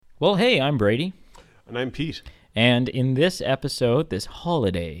Well, hey, I'm Brady. And I'm Pete. And in this episode, this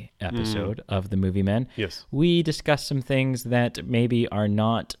holiday episode of The Movie Men, Yes. we discuss some things that maybe are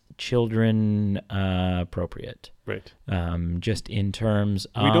not children appropriate. Right. Just in terms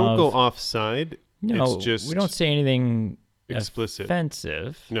of... We don't go offside. No, it's just we don't say anything explicit.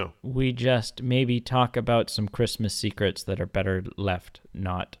 offensive. No. We just maybe talk about some Christmas secrets that are better left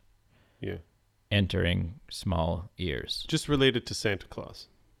not entering small ears. Just related to Santa Claus.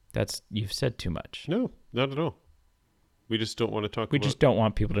 You've said too much. No, not at all. We just don't want to talk We about... just don't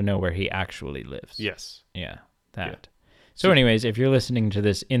want people to know where he actually lives. Yes. Yeah, that. Yeah. So anyways, if you're listening to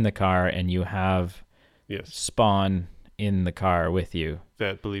this in the car and you have Yes. Spawn in the car with you,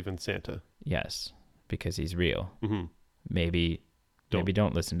 That believe in Santa. yes, because he's real, Mm-hmm. maybe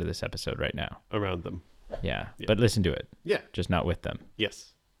don't listen to this episode right now. Around them. Yeah, Yeah. but listen to it, Yeah. just not with them.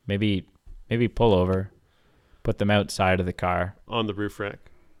 Yes. Maybe pull over, put them outside of the car, On the roof rack.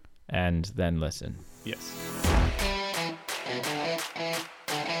 and then listen. Yes.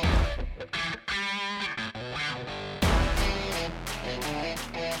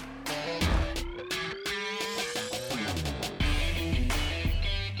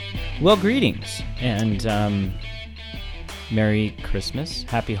 Well, greetings, and Merry Christmas,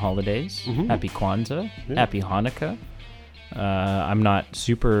 Happy Holidays, Mhm. Happy Kwanzaa, Yeah. Happy Hanukkah. I'm not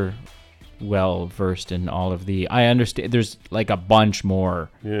super well versed in all of I understand there's like a bunch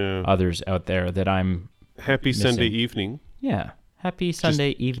more Yeah. others out there that I'm, Happy Sunday evening, Happy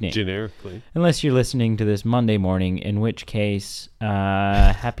Sunday evening. generically. Unless you're listening to this Monday morning, in which case,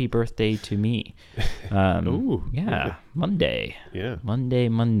 happy birthday to me. Ooh. Yeah, Monday. Yeah. Monday.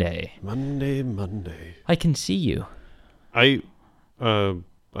 Monday. I can see you. I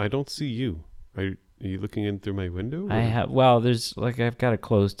don't see you. Are you looking in through my window? I or- have. Well, I've got a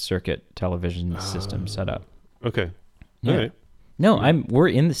closed circuit television system set up. Okay. Yeah. All right. No, we're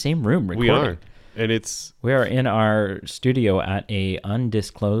in the same room recording. We are. And it's... We are in our studio at a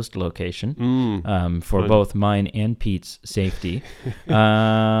undisclosed location for fun. both mine and Pete's safety.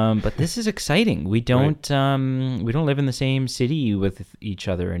 But this is exciting. We don't live in the same city with each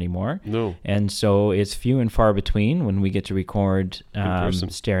other anymore. No. And so it's few and far between when we get to record person.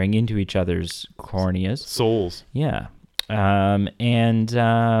 staring into each other's corneas. Souls. Yeah. But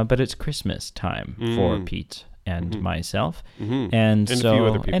it's Christmas time for Pete and myself, and a so few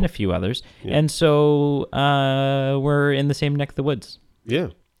other people. and a few others, Yeah. and so we're in the same neck of the woods. Yeah.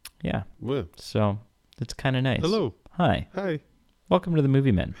 Yeah, Well, so it's kind of nice. hello. Hi, Hi. welcome to the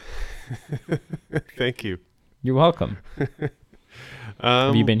Movie Men. Thank you. You're welcome.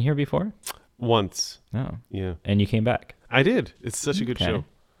 Have you been here before? Once. No, Yeah. and you came back. I did. It's such a good Okay. show.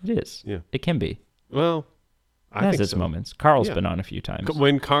 It is. Yeah. It can be. Well, I It has think its so. moments. Carl's Yeah. been on a few times.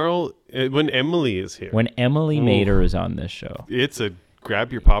 When Emily is here, When Emily Ooh. Mater is on this show, it's a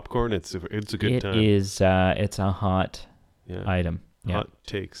grab your popcorn. It's a good it time. is. It's a hot Yeah. item. Yeah. Hot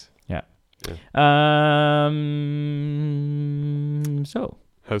takes. So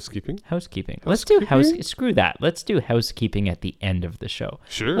Housekeeping. housekeeping. Let's do screw that. Let's do housekeeping at the end of the show.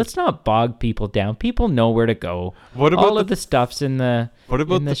 Sure. Let's not bog people down. People know where to go. What about all of the stuff's in the What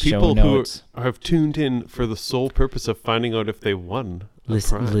about in the show people who notes. have tuned in for the sole purpose of finding out if they won a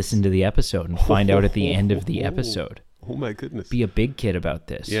prize? Listen to the episode and find out at the end of the episode. Oh my goodness. Be a big kid about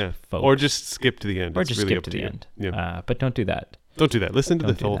this. Yeah. folks. Or just skip to the end. Or It's just really skip up to the you. end. Yeah. But don't do that. Don't do that. Listen to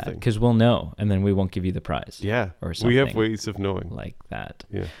Don't the do whole that thing. because we'll know, and then we won't give you the prize. Yeah. or We have something. ways of knowing. Like that.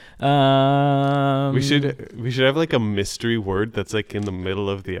 Yeah. We We should have like a mystery word that's like in the middle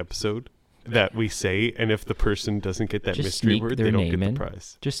of the episode that we say, and if the person doesn't get that Just mystery sneak word, their they don't name get in. the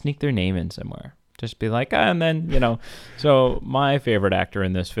prize. just sneak their name in somewhere. Just be like, and then, so my favorite actor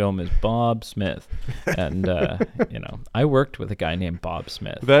in this film is Bob Smith. And, I worked with a guy named Bob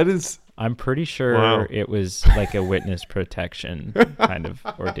Smith. That is I'm pretty sure Wow. it was like a witness protection kind of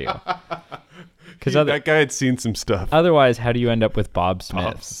ordeal. Because that guy had seen some stuff. otherwise, how do you end up with Bob Smith?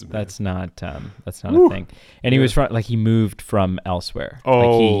 Bob Smith. That's not a thing. And he was he moved from elsewhere.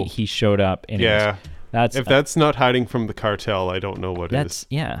 Oh. Like he showed up. Anyways. Yeah. That's If that's not hiding from the cartel, I don't know what That's is.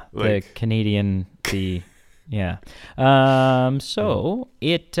 the Like- Canadian yeah. So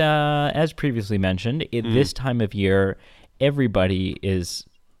it as previously mentioned, this time of year everybody is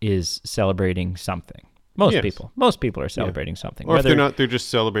celebrating something. Most Yes. people are celebrating something. Or if they're not, they're just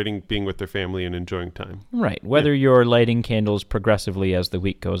celebrating being with their family and enjoying time. Right. Whether you're lighting candles progressively as the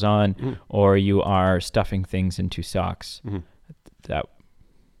week goes on or you are stuffing things into socks. That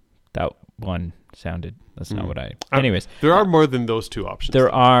one sounded. That's not what I. Anyways, There are more than those two options.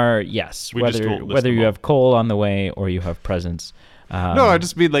 there are yes. We just won't list Whether them you all. have coal on the way or you have presents, No, I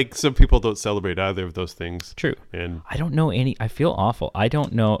just mean like some people don't celebrate either of those things. True. And I don't know any. I feel awful. I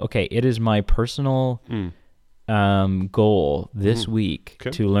don't know. Okay, it is my personal goal this week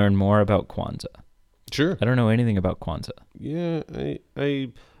to learn more about Kwanzaa. Sure. I don't know anything about Kwanzaa. Yeah,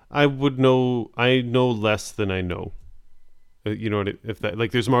 I would know. I know less than I know. You know, if that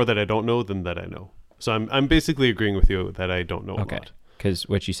like, there's more that I don't know than that I know. So I'm basically agreeing with you that I don't know a lot. Because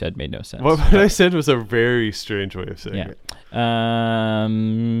what you said made no sense. What I said was a very strange way of saying it.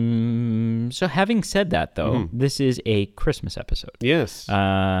 So having said that, though, this is a Christmas episode. Yes.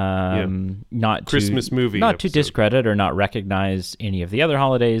 Not Christmas movie. Not episode. to discredit or not recognize any of the other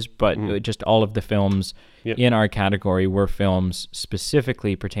holidays, but just all of the films in our category were films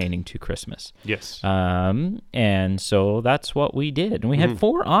specifically pertaining to Christmas. Yes. And so that's what we did. And we had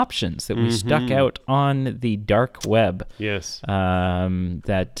 4 options that we stuck out on the dark web. Yes.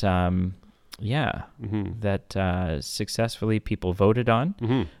 That successfully people voted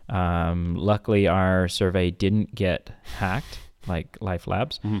on. Luckily, our survey didn't get hacked like Life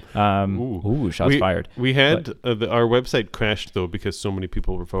Labs. Shots fired. We had our website crashed though because so many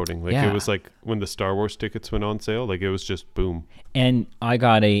people were voting. Like it was like when the Star Wars tickets went on sale. Like it was just boom. And I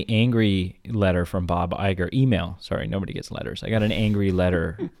got a angry letter from Bob Iger. Email. Sorry, nobody gets letters. I got an angry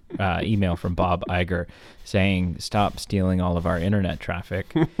letter email from Bob Iger saying, "Stop stealing all of our internet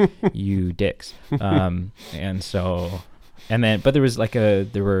traffic, you dicks." But there was like a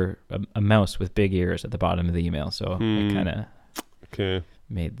mouse with big ears at the bottom of the email, so I kind of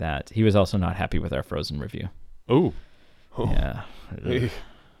made that. He was also not happy with our Frozen review. Oh. Yeah.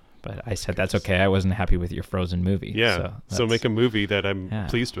 But I said, that's okay. I wasn't happy with your Frozen movie. Yeah. So make a movie that I'm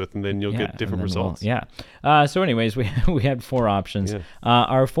pleased with, and then you'll get different results. So anyways, we had 4 options. Yeah.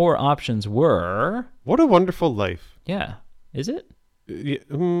 Our 4 options were... What a Wonderful Life. Yeah. Is it?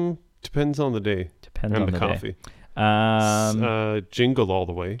 Depends on the day. Depends on the coffee. Day. Jingle All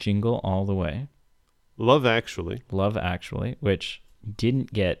the Way. Jingle All the Way. Love Actually, which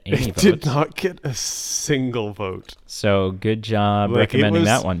didn't get any votes. Did not get a single vote. So good job recommending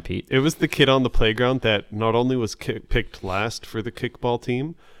that one, Pete. It was the kid on the playground that not only was picked last for the kickball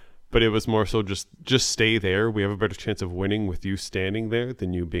team, but it was more so just stay there. We have a better chance of winning with you standing there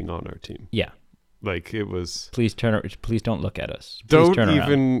than you being on our team. Yeah. Like it was. Please don't look at us. Don't turn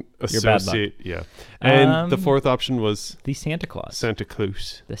even associate. Yeah. And the 4th option was the Santa Claus. Santa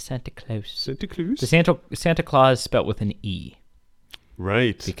Claus. The Santa Claus. Santa Claus. The Santa Claus spelt with an E.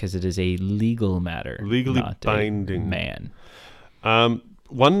 Right. Because it is a legal matter. Legally not binding. A man.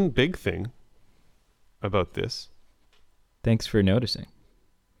 One big thing about this. Thanks for noticing.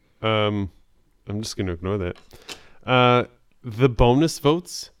 I'm just going to ignore that. The bonus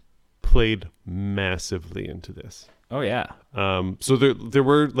votes played massively into this. Oh yeah. So there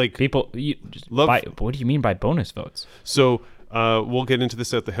were like people. What do you mean by bonus votes? So we'll get into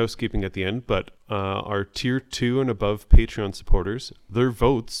this at the housekeeping at the end, but our tier 2 and above Patreon supporters, their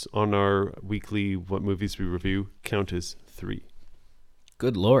votes on our weekly What Movies We Review count as 3.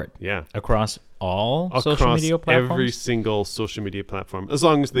 Good Lord. Yeah. Across all social media platforms? Every single social media platform, as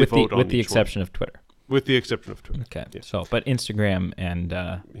long as they vote on with the exception of Twitter. With the exception of Twitter. Okay. Yeah. So, but Instagram and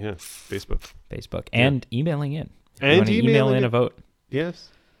Facebook, and emailing in. And email in a vote. Yes.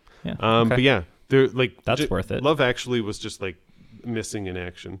 Yeah. But yeah, they're like that's worth it. Love Actually was just like missing in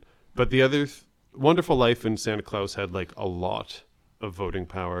action, but the other Wonderful Life and Santa Claus had like a lot of voting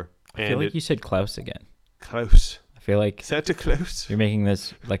power. I feel like you said Klaus again. Klaus. I feel like Santa Claus. You're making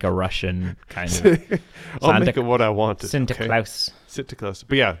this like a Russian kind of. I'll make it what I want. Santa Claus. Santa Claus.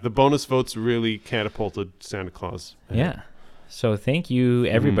 But yeah, the bonus votes really catapulted Santa Claus. Yeah. So thank you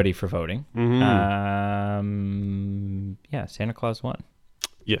everybody for voting. Yeah, Santa Claus won.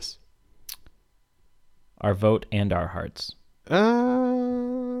 Yes. Our vote and our hearts.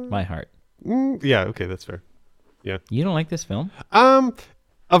 My heart. Yeah. Okay, that's fair. Yeah. You don't like this film?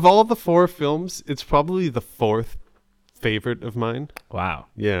 Of all the 4 films, it's probably the 4th favorite of mine. Wow.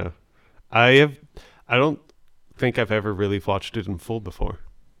 Yeah. I don't think I've ever really watched it in full before.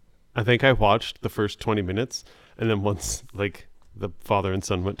 I think I watched the first 20 minutes, and then once like the father and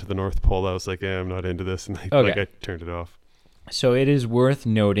son went to the North Pole, I was like, I'm not into this, and I turned it off. So it is worth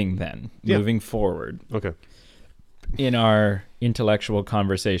noting then, moving forward. Okay. In our intellectual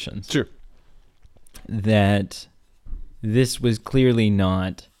conversations. Sure. That this was clearly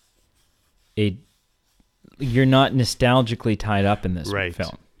not you're not nostalgically tied up in this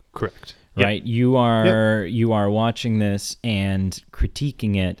film. Correct. Right? You are watching this and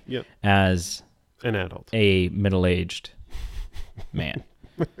critiquing it as an adult. A middle-aged man.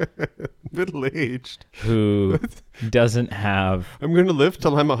 Middle-aged. Who doesn't have... I'm going to live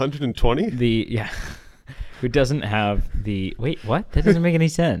till I'm 120? who doesn't have the wait. What? That doesn't make any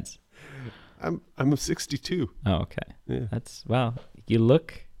sense. I'm 62. Oh, okay. Yeah. That's wow. You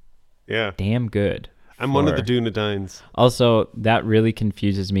look Yeah. damn good. I'm one of the Dunedaines. Also, that really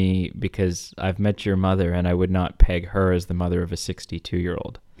confuses me because I've met your mother and I would not peg her as the mother of a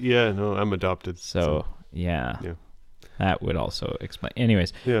 62-year-old. Yeah, no, I'm adopted. So, yeah. Yeah. That would also explain.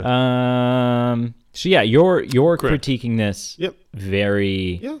 Anyways. Yeah. So yeah, you're Correct. critiquing this Yep.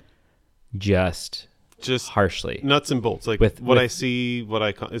 very Yeah. just harshly. Nuts and bolts. Like With I see,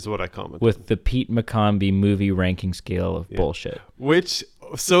 is what I comment. With the Pete McCombie movie ranking scale of bullshit.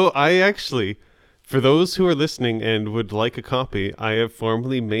 So I actually, for those who are listening and would like a copy, I have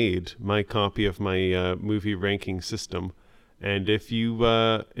formally made my copy of my movie ranking system. And if you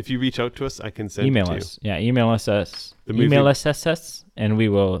reach out to us, I can send it to us. Yeah, email us. Email us, and we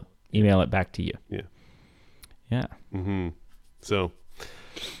will email it back to you. Yeah. Yeah. Mm-hmm. So.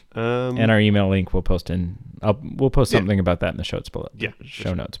 And our email link we'll post we'll post something about that in the shows below. Yeah.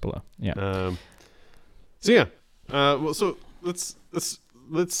 Show notes below. Yeah. So yeah. Well, so let's.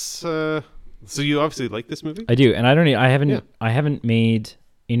 So you obviously like this movie? I do, and I haven't made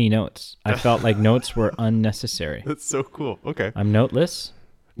any notes. I felt like notes were unnecessary. That's so cool. Okay. I'm noteless.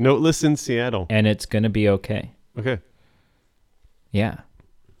 Noteless in Seattle. And it's gonna be okay. Okay. Yeah.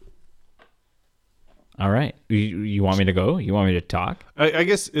 All right. You want me to go? You want me to talk? I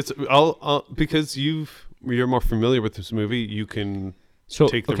guess it's I'll because you're more familiar with this movie. You can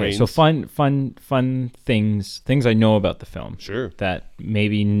take the reins. So fun things I know about the film. Sure. That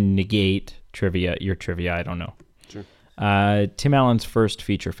maybe negate your trivia. I don't know. Sure. Tim Allen's first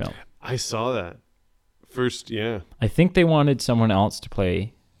feature film. I saw that first. Yeah. I think they wanted someone else to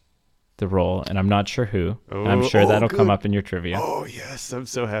play the role, and I'm not sure who. I'm sure that'll come up in your trivia. Oh yes, I'm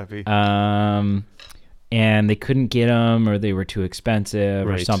so happy. And they couldn't get them, or they were too expensive,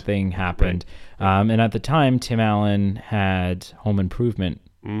 or something happened. Right. And at the time, Tim Allen had Home Improvement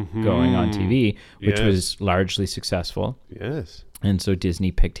going on TV, which was largely successful. Yes. And so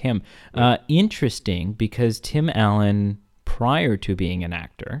Disney picked him. Interesting, because Tim Allen, prior to being an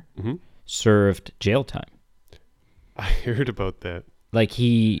actor, served jail time. I heard about that. Like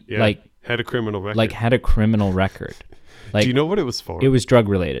he had a criminal record. Like had a criminal record. Like, do you know what it was for? It was drug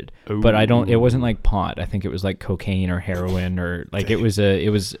related, but it wasn't like pot. I think it was like cocaine or heroin or like he was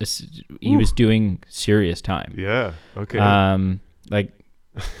doing serious time. Yeah. Okay. Like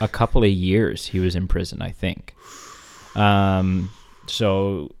a couple of years he was in prison, I think.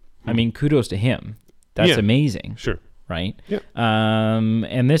 So I mean, kudos to him. That's amazing. Sure. Right. Yeah.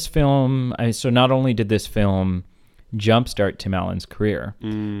 And this film, so not only did this film jumpstart Tim Allen's career,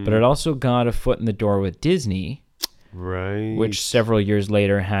 but it also got a foot in the door with Disney. Right. Which several years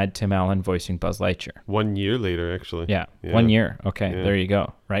later had Tim Allen voicing Buzz Lightyear. 1 year later, actually. Yeah. 1 year. Okay, there you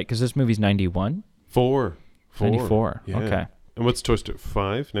go. Right, because this movie's 91? 94. Yeah. Okay. And what's Toy Story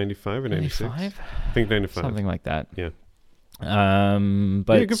 5? 95 or 96? 95? I think 95. Something like that. Yeah.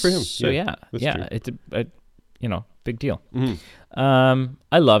 But good for him. So it's a big deal. Mm-hmm.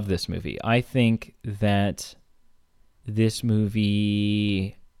 I love this movie. I think that this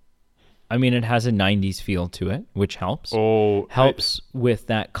movie, I mean, it has a 90s feel to it, which helps. With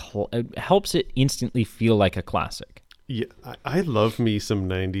that. It helps it instantly feel like a classic. Yeah, I love me some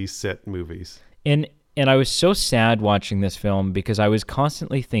 90s set movies. And I was so sad watching this film because I was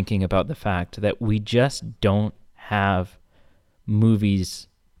constantly thinking about the fact that we just don't have movies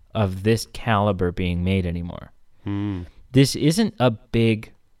of this caliber being made anymore. This isn't a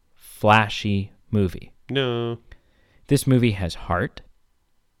big, flashy movie. No. This movie has heart.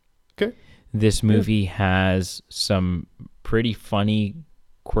 Okay. This movie has some pretty funny,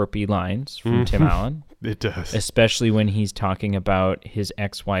 quirky lines from Tim Allen. It does. Especially when he's talking about his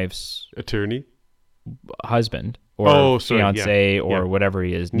ex-wife's attorney, husband, or fiance, or whatever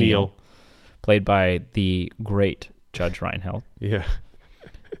he is, Neil, played by the great Judge Reinhold. Yeah.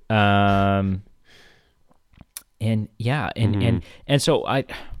 And so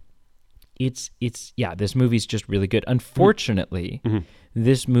this movie's just really good. Unfortunately,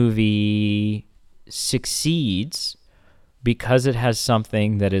 this movie succeeds because it has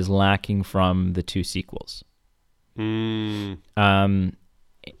something that is lacking from the two sequels. And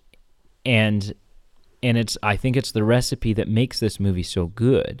I think it's the recipe that makes this movie so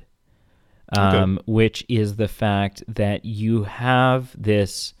good, which is the fact that you have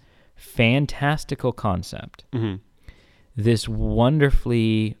this fantastical concept, this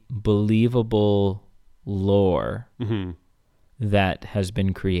wonderfully believable lore that has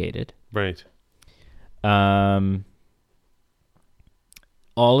been created. Right.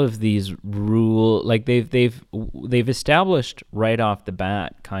 All of these they've established right off the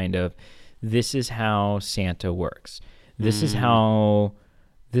bat kind of this is how Santa works. This is how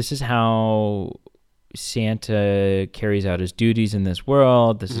Santa carries out his duties in this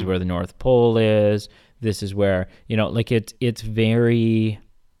world. This is where the North Pole is. This is where, like it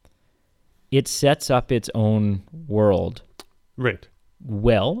sets up its own world. Right.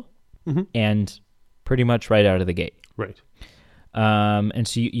 Well, and pretty much right out of the gate. Right. And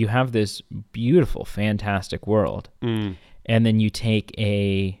so you have this beautiful, fantastic world. And then you take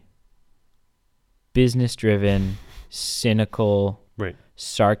a business-driven, cynical,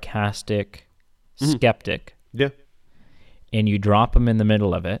 sarcastic skeptic. Yeah. And you drop them in the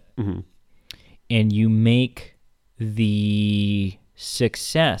middle of it. And you make the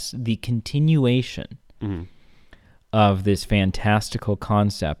success, the continuation of this fantastical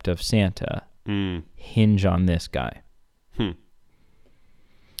concept of Santa hinge on this guy.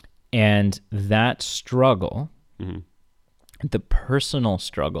 And that struggle, the personal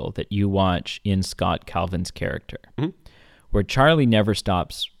struggle that you watch in Scott Calvin's character, where Charlie never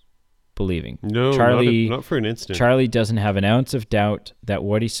stops believing. No, Charlie, not for an instant. Charlie doesn't have an ounce of doubt that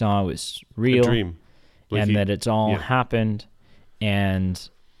what he saw was real, a dream. And that it's all happened, and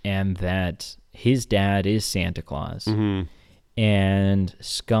that his dad is Santa Claus. And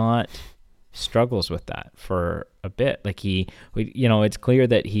Scott struggles with that for a bit. Like it's clear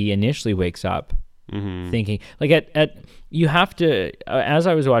that he initially wakes up thinking, like you have to, as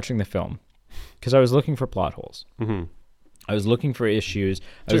I was watching the film, because I was looking for plot holes. I was looking for issues.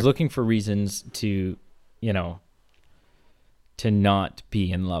 I was looking for reasons to, to not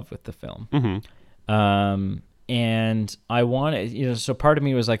be in love with the film. And I wanted, so part of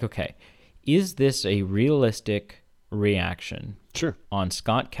me was like, okay, is this a realistic reaction on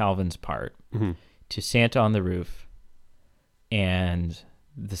Scott Calvin's part to Santa on the Roof and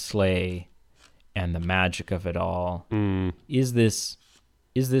the sleigh and the magic of it all? Is this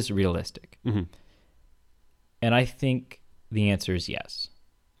realistic? And I think the answer is yes.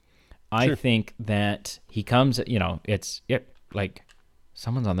 I think that he comes, it's like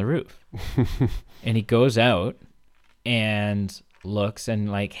someone's on the roof. And he goes out and looks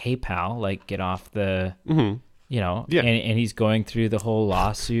and like, hey pal, like get off the, and he's going through the whole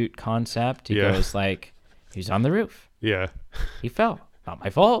lawsuit concept. He goes like, he's on the roof. Yeah. He fell. Not my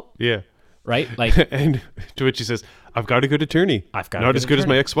fault. Yeah. Right? Like, and to which he says, I've got a good attorney. Not as good as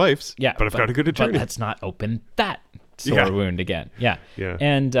my ex-wife's. Yeah. But I've got a good attorney. But let's not open that sore wound again. Yeah. Yeah.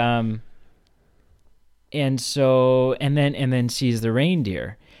 And so, and then sees the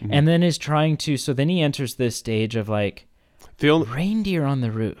reindeer, and then is trying to. So then he enters this stage of like, reindeer on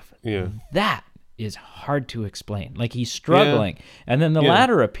the roof. Yeah, that is hard to explain. Like he's struggling, and then the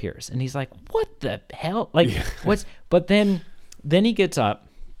ladder appears, and he's like, "What the hell? Like what's?" But then he gets up,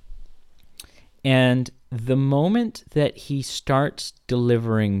 and the moment that he starts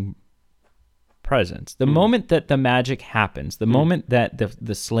delivering presents, the moment that the magic happens, the moment that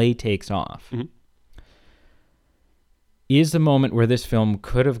the sleigh takes off. Is the moment where this film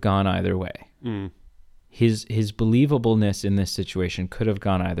could have gone either way. His believableness in this situation could have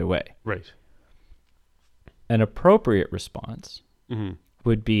gone either way. Right. An appropriate response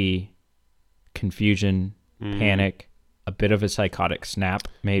would be confusion, panic, a bit of a psychotic snap,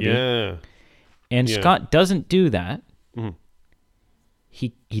 maybe. Yeah. And Scott doesn't do that.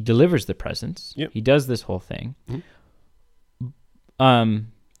 He delivers the presents. Yep. He does this whole thing.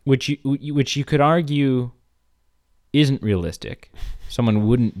 Which you could argue isn't realistic. Someone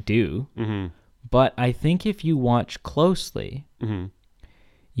wouldn't do. But I think if you watch closely,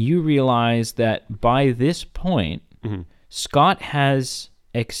 you realize that by this point, Scott has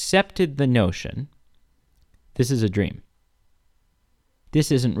accepted the notion, this is a dream.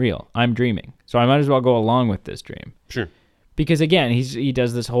 This isn't real. I'm dreaming. So I might as well go along with this dream. Sure. Because again, he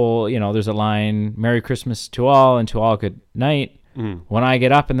does this whole, there's a line, Merry Christmas to all and to all good night. When I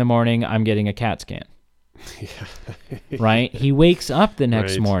get up in the morning, I'm getting a CAT scan. Right? He wakes up the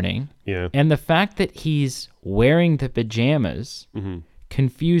next morning, and the fact that he's wearing the pajamas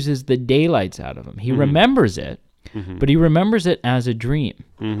confuses the daylights out of him. He remembers it, but he remembers it as a dream.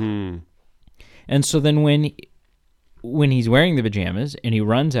 And so then when he's wearing the pajamas and he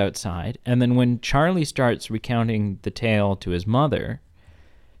runs outside, and then when Charlie starts recounting the tale to his mother,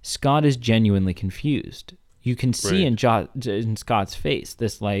 Scott is genuinely confused. You can see in Scott's face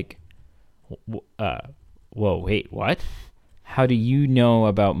this like, whoa, wait, what? How do you know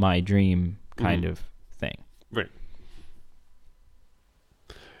about my dream kind of thing? Right.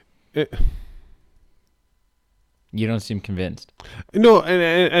 You don't seem convinced. No,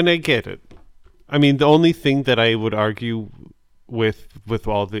 and I get it. I mean, the only thing that I would argue with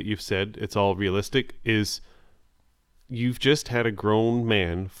all that you've said, it's all realistic, is you've just had a grown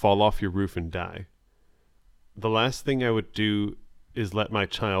man fall off your roof and die. The last thing I would do is let my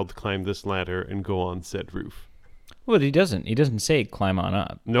child climb this ladder and go on said roof. Well, he doesn't. He doesn't say climb on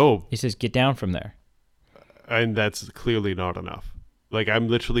up. No. He says get down from there. And that's clearly not enough. Like, I'm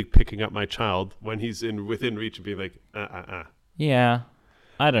literally picking up my child when he's within reach and being like, Yeah.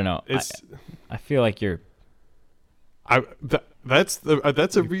 I don't know. I feel like you're that's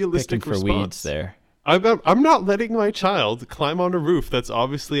a realistic picking for response. weeds there. I'm not letting my child climb on a roof that's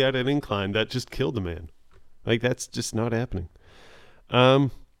obviously at an incline that just killed a man. Like, that's just not happening. I'd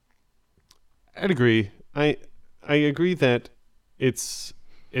agree. I agree that it's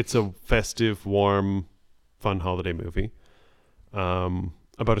a festive, warm, fun holiday movie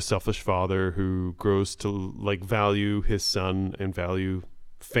about a selfish father who grows to like value his son and value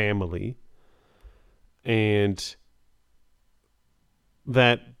family, and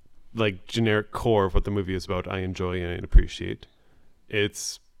that like generic core of what the movie is about I enjoy and appreciate.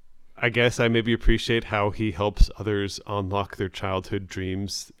 I guess I maybe appreciate how he helps others unlock their childhood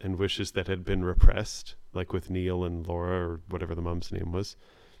dreams and wishes that had been repressed, like with Neil and Laura or whatever the mom's name was.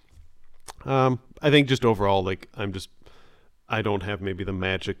 I think just overall, like, I don't have maybe the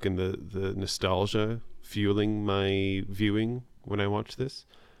magic and the nostalgia fueling my viewing when I watch this.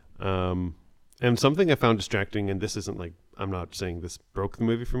 And something I found distracting, and this isn't like, I'm not saying this broke the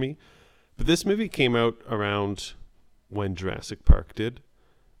movie for me, but this movie came out around when Jurassic Park did.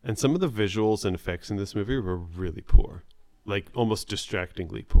 And some of the visuals and effects in this movie were really poor, like almost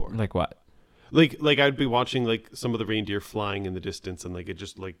distractingly poor. Like what? Like I'd be watching like some of the reindeer flying in the distance, and like it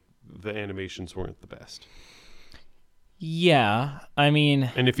just like the animations weren't the best. Yeah, I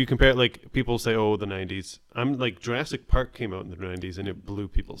mean, and if you compare it, like people say, "Oh, the '90s." I'm like Jurassic Park came out in the '90s, and it blew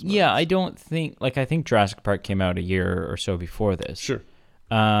people's minds. Yeah, I don't think I think Jurassic Park came out a year or so before this. Sure.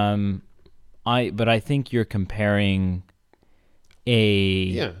 But I think you're comparing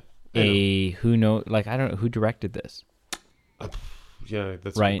who know, like, I don't know who directed this. Yeah,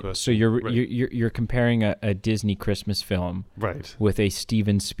 that's right. A good question. So you're comparing a Disney Christmas film, right, with a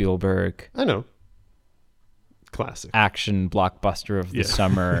Steven Spielberg. I know. Classic action blockbuster of the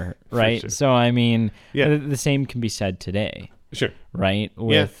summer, right? Sure. So I mean, the same can be said today. Sure. Right?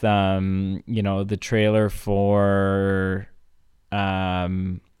 With the trailer for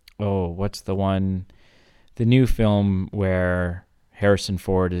what's the one? The new film where Harrison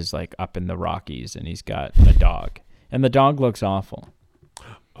Ford is like up in the Rockies and he's got a dog. And the dog looks awful.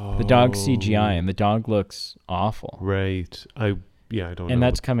 Oh. The dog's CGI and the dog looks awful. Right. I don't know. And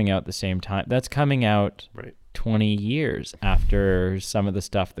that's coming out the same time. That's coming out 20 years after some of the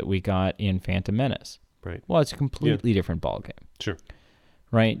stuff that we got in Phantom Menace. Right. Well, it's a completely different ballgame. Sure.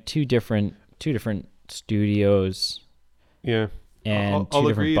 Right? Two different studios. Yeah. And I'll two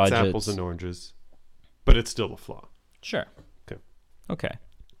agree different budgets. It's apples and oranges, but it's still a flaw. Sure. Okay.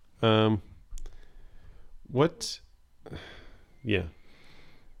 What? Yeah.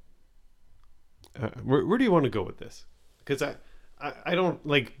 Where do you want to go with this? Because I don't,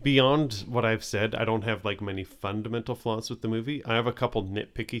 like, beyond what I've said, I don't have like many fundamental flaws with the movie. I have a couple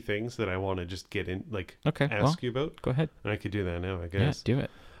nitpicky things that I want to just get in, like, ask you about. Go ahead. And I could do that now, I guess. Yeah, do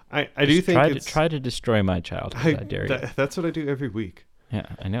it. I do think try to destroy my childhood. I dare you. That's what I do every week. Yeah,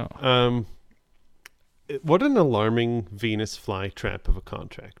 I know. What an alarming Venus flytrap of a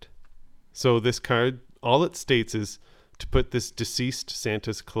contract. So this card, all it states is to put this deceased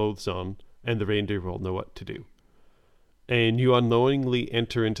Santa's clothes on, and the reindeer will know what to do. And you unknowingly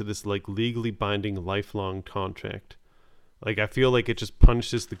enter into this like legally binding lifelong contract. Like, I feel like it just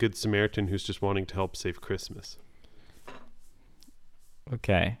punishes the Good Samaritan who's just wanting to help save Christmas.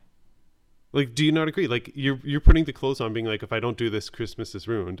 Okay. Like, do you not agree? Like, you're putting the clothes on, being like, if I don't do this, Christmas is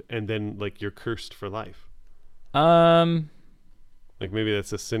ruined, and then like you're cursed for life. Like, maybe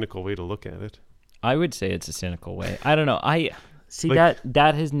that's a cynical way to look at it. I would say it's a cynical way. I don't know. I see, like,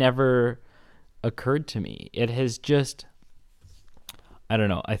 that has never occurred to me. It has just, I don't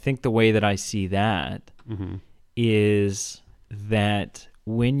know. I think the way that I see that is that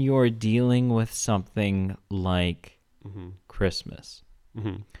when you're dealing with something like Christmas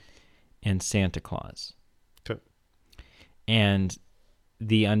and Santa Claus, and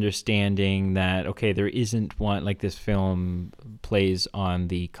the understanding that, okay, there isn't one, like, this film plays on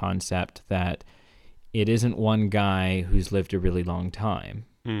the concept that it isn't one guy who's lived a really long time.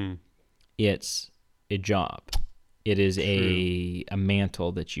 It's a job. It is a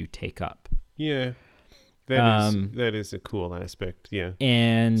mantle that you take up. Yeah. That is a cool aspect. Yeah.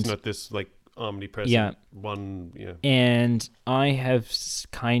 And it's not this like omnipresent one. Yeah. And I have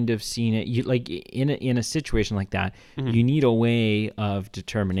kind of seen it. You like in a situation like that, you need a way of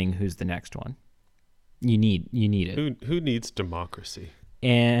determining who's the next one. You need it. Who needs democracy?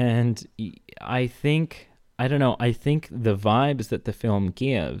 And I think, I don't know, I think the vibes that the film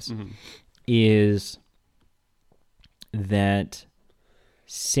gives is that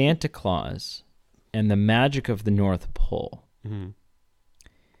Santa Claus and the magic of the North Pole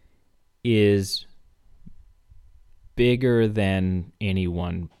is bigger than any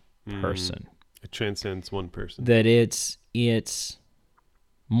one person. It transcends one person. That it's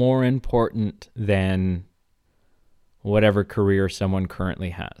more important than whatever career someone currently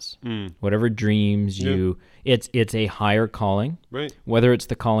has. Whatever dreams you... It's a higher calling. Right. Whether it's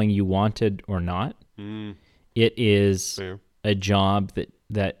the calling you wanted or not. It is Fair. a job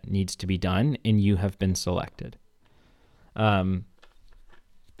that needs to be done, and you have been selected. And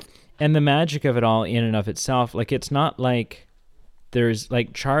the magic of it all in and of itself, like, it's not like there's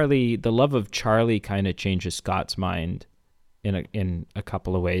like Charlie, the love of Charlie kind of changes Scott's mind in a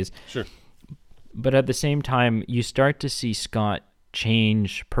couple of ways. Sure. But at the same time, you start to see Scott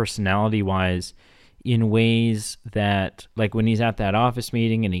change personality-wise in ways that, like when he's at that office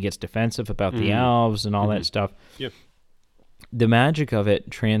meeting and he gets defensive about the elves and all that stuff, the magic of it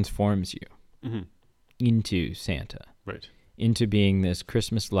transforms you into Santa. Right. Into being this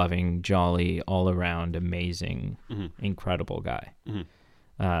Christmas-loving, jolly, all-around, amazing, incredible guy.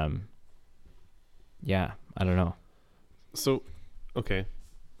 Yeah, I don't know. So, okay,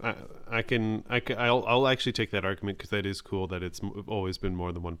 I'll actually take that argument because that is cool that it's always been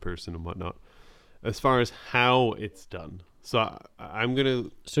more than one person and whatnot. As far as how it's done, so I'm gonna.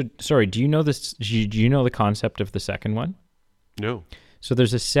 So sorry, do you know this? Do you know the concept of the second one? No. So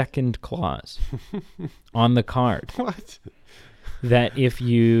there's a second clause on the card. What? That if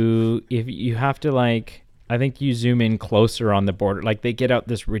you have to, like, I think you zoom in closer on the border, like they get out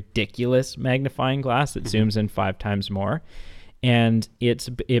this ridiculous magnifying glass that zooms in 5 times more, and it's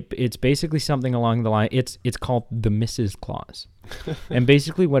basically something along the line. It's called the Mrs. Claus, and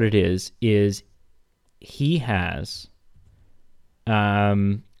basically what it is he has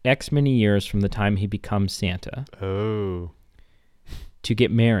X many years from the time he becomes Santa. Oh. To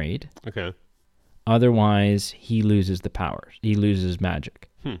get married. Okay. Otherwise, he loses the powers. He loses magic.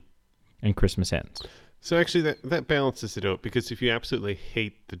 And Christmas ends. So actually, that balances it out, because if you absolutely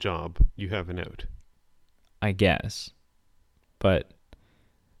hate the job, you have an out. I guess. But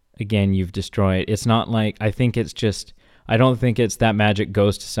again, you've destroyed... It's not like... I think it's just... I don't think it's that magic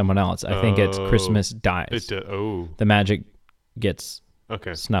goes to someone else. I think it's Christmas dies. The magic gets...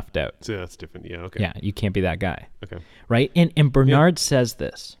 Okay. Snuffed out. So that's different. Yeah. Okay. Yeah, you can't be that guy. Okay. Right? And Bernard says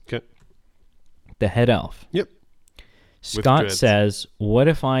this. Okay. The head elf. Yep. Scott says, "What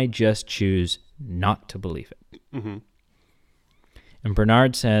if I just choose not to believe it?" And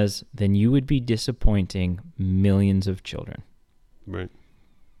Bernard says, "Then you would be disappointing millions of children." Right.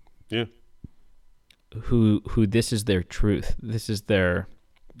 Yeah. Who this is their truth. This is their...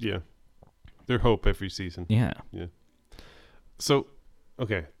 Yeah. Their hope every season. Yeah. Yeah. So...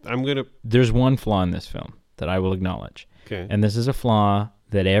 Okay, There's one flaw in this film that I will acknowledge. Okay. And this is a flaw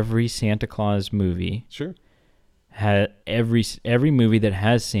that every Santa Claus movie... Sure. Every movie that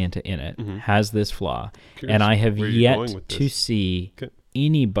has Santa in it has this flaw. Curious and I have yet to see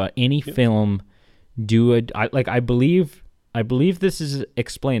any film do a... I believe this is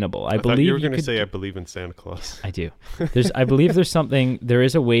explainable. I believe you were going to say I believe in Santa Claus. I do. I believe there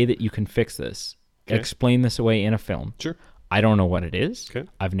is a way that you can fix this. Okay. Explain this away in a film. Sure. I don't know what it is. Okay.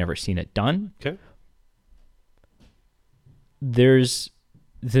 I've never seen it done. Okay. There's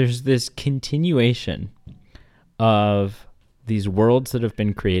this continuation of these worlds that have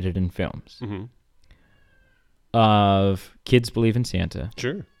been created in films. Of kids believe in Santa.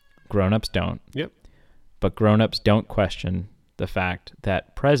 Sure. Grown-ups don't. Yep. But grown-ups don't question the fact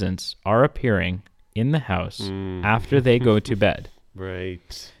that presents are appearing in the house after they go to bed.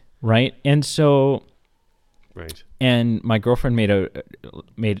 Right. Right? And so... Right. And my girlfriend made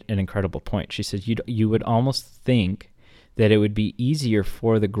an incredible point. She said you would almost think that it would be easier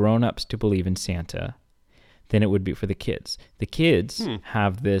for the grown-ups to believe in Santa than it would be for the kids. The kids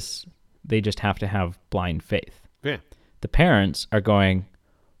have this, they just have to have blind faith. Yeah. The parents are going,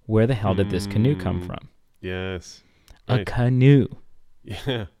 where the hell did this canoe come from? Yes. Right. A canoe.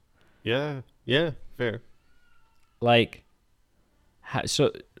 Yeah. Yeah. Yeah. Fair. Like,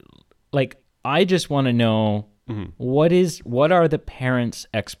 I just want to know what are the parents'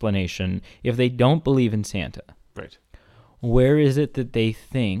 explanation if they don't believe in Santa? Right. Where is it that they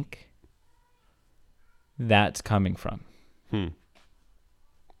think that's coming from?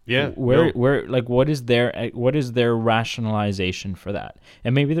 Yeah. Where like what is their rationalization for that?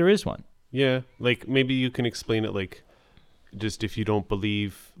 And maybe there is one. Yeah, like maybe you can explain it like just if you don't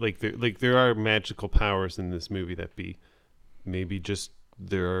believe, like there are magical powers in this movie that be maybe just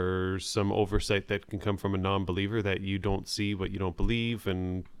there are some oversight that can come from a non-believer that you don't see what you don't believe,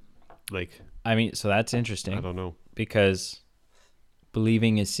 and like I mean, so that's interesting. I don't know, because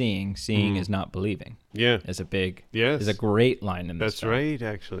believing is seeing is not believing. Yeah, is a big yes, is a great line in this. That's right,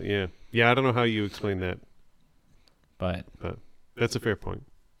 actually. Yeah. I don't know how you explain that, but that's a fair point.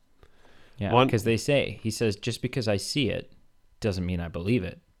 Yeah, because he says, just because I see it doesn't mean I believe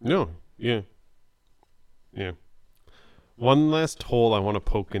it. No, yeah. One last hole I want to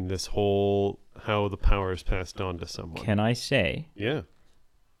poke in this whole how the power is passed on to someone. Can I say? Yeah.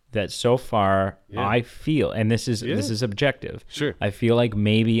 That so far I feel, and this is objective. Sure. I feel like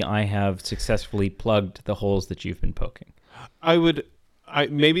maybe I have successfully plugged the holes that you've been poking. I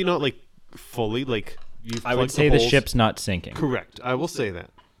maybe not like fully, like you've. I would say the ship's not sinking. Correct. I will say that.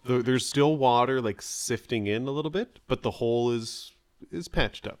 There's still water like sifting in a little bit, but the hole is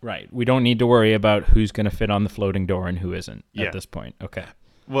patched up. Right. We don't need to worry about who's going to fit on the floating door and who isn't at this point. Okay.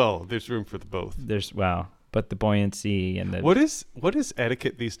 Well, there's room for the both. But the buoyancy and the... What is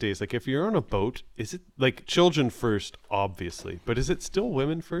etiquette these days? Like if you're on a boat, is it like children first, obviously, but is it still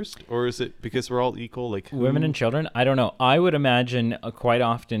women first? Or is it because we're all equal? Like women and children? I don't know. I would imagine quite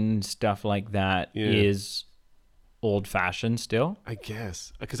often stuff like that is old-fashioned still. I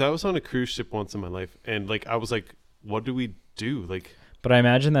guess. Because I was on a cruise ship once in my life, and like I was like, what do we do? Like, but I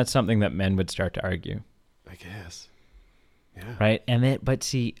imagine that's something that men would start to argue. I guess. Yeah. Right? But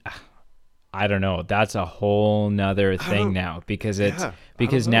see... I don't know. That's a whole nother thing now, because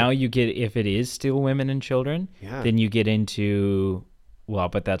now you get, if it is still women and children, then you get into, well,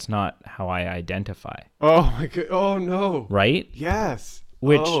 but that's not how I identify. Oh my God. Oh no. Right? Yes.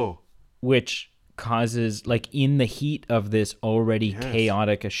 Which causes, like, in the heat of this already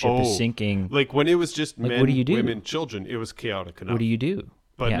chaotic, a ship is sinking. Like when it was just like, men, what do you do? Women, children, it was chaotic enough. What do you do?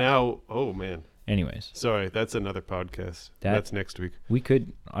 But now, oh man. Anyways. Sorry, that's another podcast. That's next week.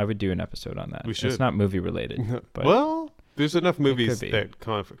 I would do an episode on that. We should. It's not movie related. But well, there's enough movies that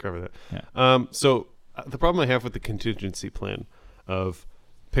cover that. Yeah. So the problem I have with the contingency plan of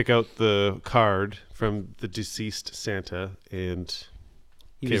pick out the card from the deceased Santa and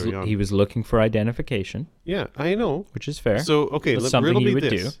carry on. He was looking for identification. Yeah, I know. Which is fair. So, okay, something he would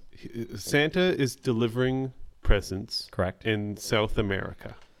do. Santa is delivering presents. Correct. In South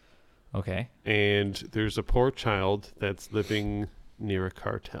America. Okay. And there's a poor child that's living near a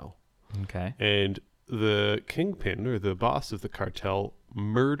cartel. Okay. And the kingpin, or the boss of the cartel,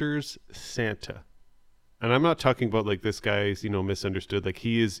 murders Santa. And I'm not talking about like this guy's, misunderstood. Like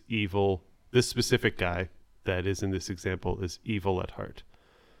he is evil. This specific guy that is in this example is evil at heart.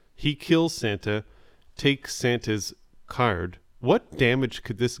 He kills Santa, takes Santa's card. What damage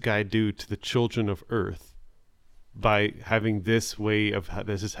could this guy do to the children of Earth by having this way of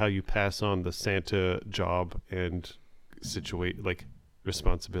this is how you pass on the Santa job and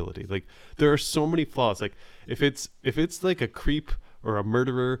responsibility? Like there are so many flaws. Like if it's like a creep or a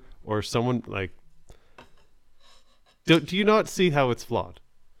murderer or someone like, do you not see how it's flawed?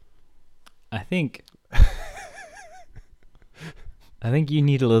 I think you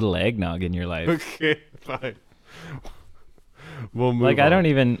need a little eggnog in your life. Okay, fine. We'll move on. I don't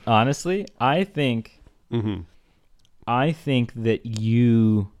even, honestly, I think that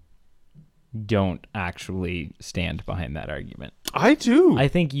you don't actually stand behind that argument. I do. I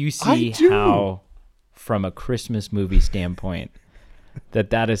think you see how, from a Christmas movie standpoint,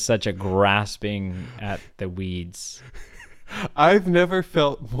 that is such a grasping at the weeds. I've never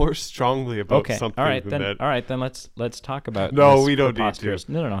felt more strongly about something than that. All right, then let's talk about. No, we don't need to.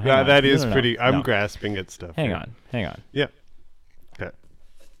 No. Hang on. That is pretty. No. I'm grasping at stuff. Hang on. Yeah. Okay.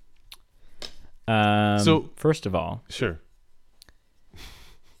 So first of all, sure.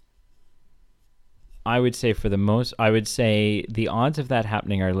 I would say the odds of that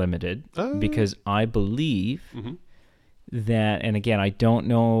happening are limited because I believe that, and again, I don't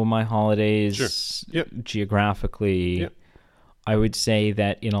know my holidays geographically. Yep. I would say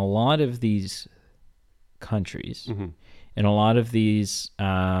that in a lot of these countries, in a lot of these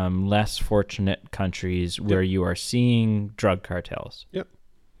less fortunate countries where you are seeing drug cartels. Yep.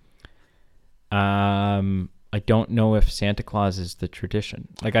 I don't know if Santa Claus is the tradition.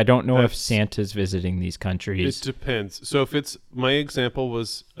 Like, I don't know if Santa's visiting these countries. It depends. So if it's, my example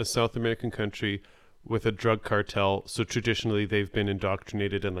was a South American country with a drug cartel. So traditionally they've been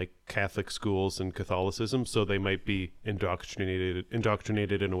indoctrinated in like Catholic schools and Catholicism. So they might be indoctrinated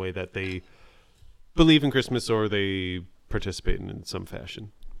in a way that they believe in Christmas or they participate in some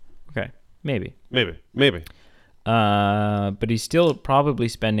fashion. Okay. Maybe. But he's still probably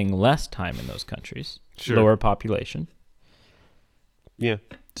spending less time in those countries. Sure. Lower population. Yeah.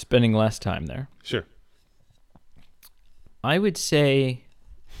 spending less time there. Sure. I would say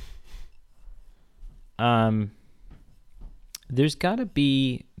there's got to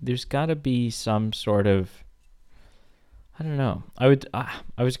be some sort of, I don't know. I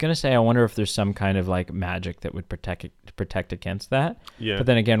was going to say I wonder if there's some kind of like magic that would protect against that. Yeah. But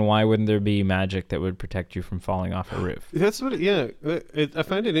then again, why wouldn't there be magic that would protect you from falling off a roof? That's what. I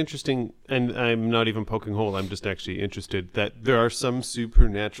find it interesting, and I'm not even poking hole. I'm just actually interested that there are some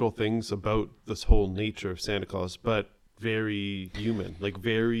supernatural things about this whole nature of Santa Claus, but very human, like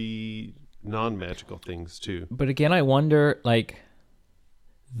very non-magical things too. But again, I wonder, like,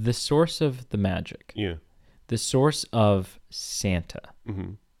 the source of the magic, Yeah. the source of Santa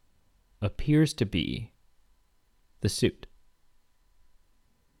Mm-hmm. appears to be the suit.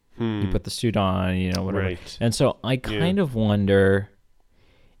 Hmm. You put the suit on, you know, whatever. Right. And so I kind of wonder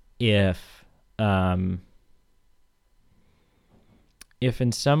if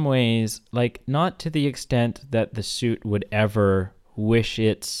in some ways, like, not to the extent that the suit would ever wish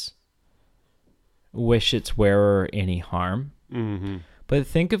its wearer any harm. Mm-hmm. But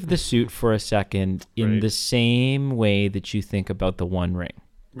think of the suit for a second in Right. the same way that you think about the One Ring.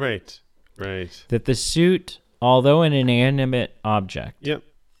 Right. Right. That the suit, although an inanimate object, Yep.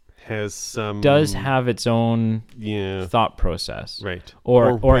 Has some does have its own yeah. thought process. Right.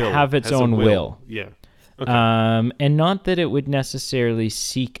 Or will. have its Has a own will. Yeah. Okay. And not that it would necessarily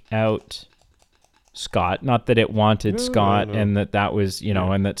seek out Scott, not that it wanted Scott no. and that was, you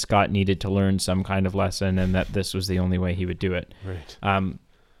know, and that Scott needed to learn some kind of lesson and that this was the only way he would do it. Right.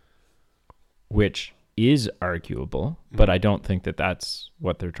 Which is arguable, but I don't think that that's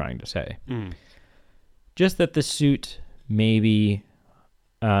what they're trying to say. Mm. Just that the suit maybe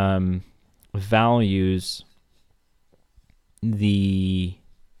values the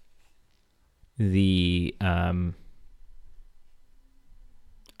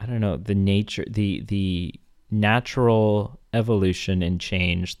I don't know, the nature, the natural evolution and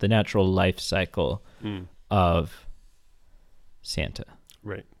change, the natural life cycle of Santa.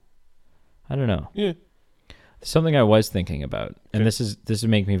 Right. I don't know. Yeah. Something I was thinking about, and Okay. this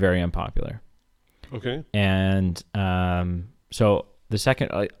would make me very unpopular. Okay. And so the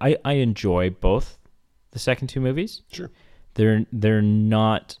second, I enjoy both the second two movies. Sure. They're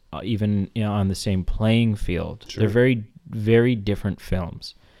not even, you know, on the same playing field. Sure. They're very, very different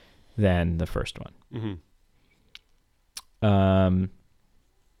films than the first one. Mm-hmm.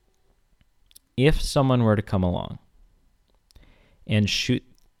 If someone were to come along and shoot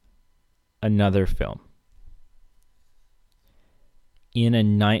another film in a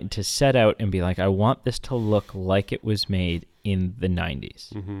night to set out and be like, I want this to look like it was made in the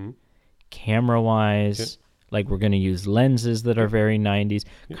 90s, Mm-hmm. camera wise. Okay. Like, we're going to use lenses that are very 90s,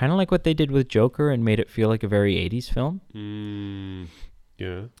 kind of like what they did with Joker and made it feel like a very 80s film.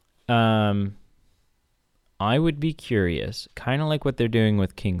 Yeah. I would be curious, kind of like what they're doing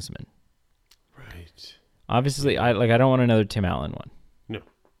with Kingsman. Right. Obviously, I don't want another Tim Allen one. No.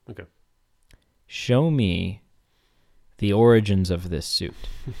 Okay. Show me the origins of this suit,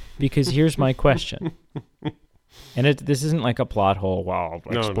 because here's my question. And this isn't like a plot hole. Well,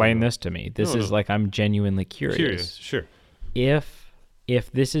 explain this to me. This is like, I'm genuinely curious. Sure. If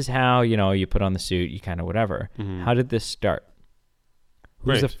this is how, you know, you put on the suit, you kind of whatever. Mm-hmm. How did this start?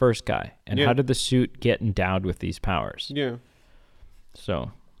 Who's the first guy, and how did the suit get endowed with these powers? Yeah.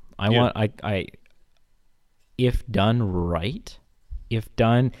 So, I if done right, if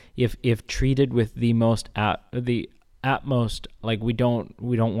treated with the utmost, like, we don't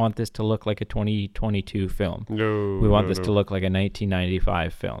want this to look like a 2022 film. No. We want this to look like a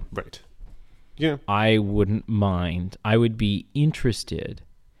 1995 film. Right. Yeah. I wouldn't mind. I would be interested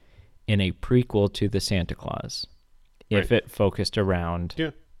in a prequel to the Santa Claus if it focused around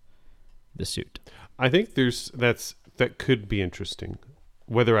the suit. I think that could be interesting.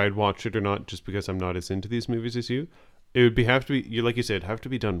 Whether I'd watch it or not, just because I'm not as into these movies as you, it would have to be, like you said, have to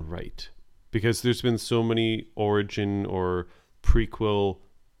be done right. Because there's been so many origin or prequel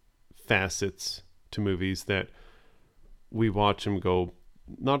facets to movies that we watch and go,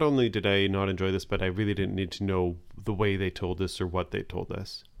 not only did I not enjoy this, but I really didn't need to know the way they told this or what they told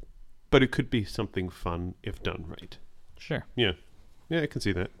us. But it could be something fun if done right. Sure. Yeah. Yeah, I can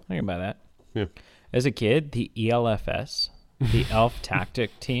see that. Think about that. Yeah. As a kid, the ELFS, the Elf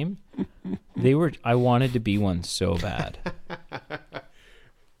Tactic Team, I wanted to be one so bad.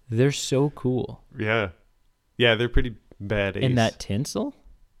 They're so cool. Yeah. Yeah, they're pretty badass. And that tinsel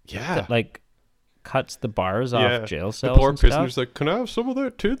yeah. that, like, cuts the bars off jail cells. The poor and prisoner's stuff. like, can I have some of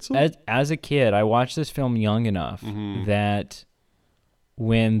that tinsel? As a kid, I watched this film young enough that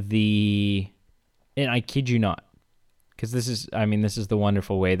when and I kid you not, because this is the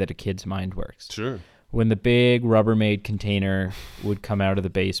wonderful way that a kid's mind works. Sure. When the big Rubbermaid container would come out of the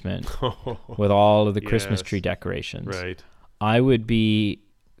basement with all of the Christmas Yes. tree decorations, Right. I would be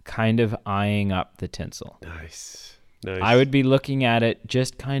kind of eyeing up the tinsel. Nice. Nice. I would be looking at it,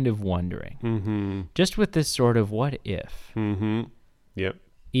 just kind of wondering, Mm-hmm. just with this sort of what if. Mm-hmm. Yep.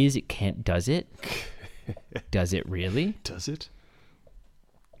 Does it? Does it really? Does it?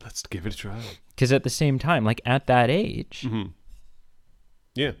 Let's give it a try. Because at the same time, like at that age, Mm-hmm.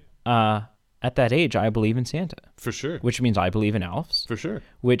 Yeah, I believe in Santa, for sure. which means I believe in elves, For sure.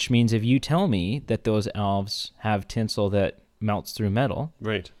 which means if you tell me that those elves have tinsel that melts through metal,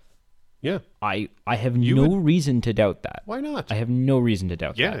 Right. Yeah. I have You no reason to doubt that. Why not? I have no reason to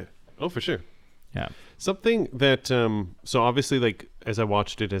doubt Yeah. that. Oh, for sure. Yeah. Something that, so obviously, like, as I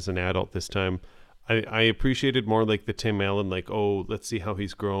watched it as an adult this time, I appreciated more, like, the Tim Allen, like, oh, let's see how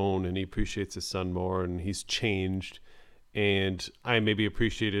he's grown, and he appreciates his son more, and he's changed. And I maybe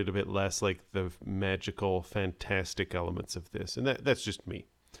appreciated a bit less, like, the magical, fantastic elements of this. And that's just me.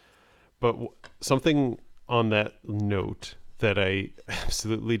 But something on that note that I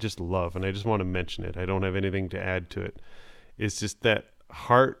absolutely just love, and I just want to mention it, I don't have anything to add to it, is just that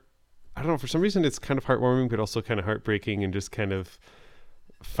I don't know, for some reason it's kind of heartwarming, but also kind of heartbreaking and just kind of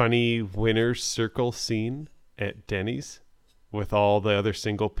funny winner's circle scene at Denny's with all the other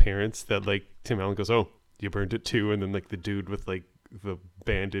single parents that, like, Tim Allen goes, oh, you burned it too. And then, like, the dude with, like, the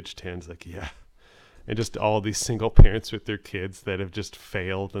bandaged hands, like, yeah. And just all these single parents with their kids that have just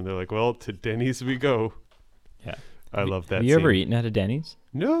failed. And they're like, well, to Denny's we go. Yeah. I love that Have you ever scene. eaten at a Denny's?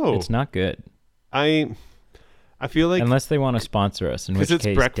 No. It's not good. I feel like, Unless they want to sponsor us, in which because it's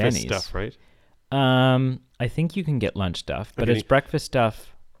case breakfast Denny's. stuff, right? I think you can get lunch stuff, but Okay. it's breakfast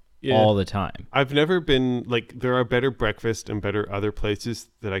stuff Yeah. all the time. I've never been, like, there are better breakfast and better other places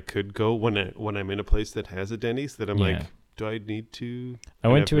that I could go when I'm in a place that has a Denny's that I'm Yeah. like, do I need to? I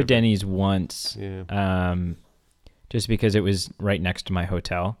And went I've to a never- Denny's once, Yeah. just because it was right next to my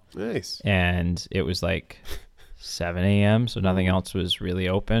hotel, Nice. and it was like 7 a.m., so nothing else was really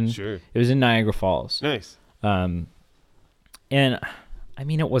open. Sure. It was in Niagara Falls. Nice. And I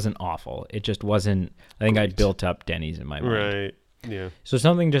mean, it wasn't awful. It just wasn't. I think I'd Great. built up Denny's in my mind. Right. Yeah. So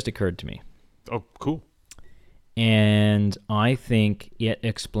something just occurred to me. Oh, cool. And I think it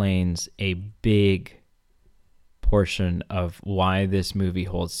explains a big portion of why this movie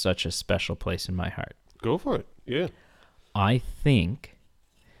holds such a special place in my heart. Go for it. Yeah. I think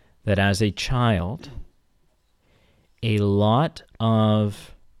that as a child, a lot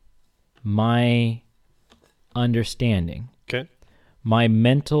of my understanding, Okay. my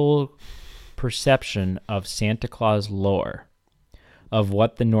mental perception of Santa Claus lore, of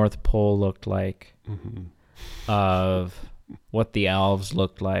what the North Pole looked like, of what the elves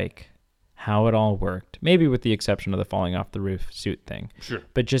looked like, how it all worked, maybe with the exception of the falling off the roof suit thing. Sure.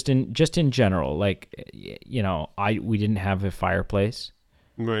 But just in general, like, you know, we didn't have a fireplace.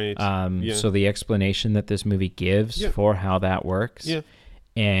 Right. Yeah. So the explanation that this movie gives Yeah. for how that works, Yeah.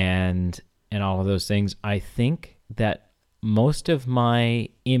 and all of those things, I think that most of my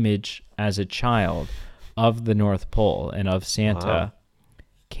image as a child of the North Pole and of Santa Wow.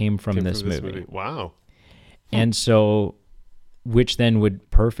 came from Came this from movie. Wow. And so, which then would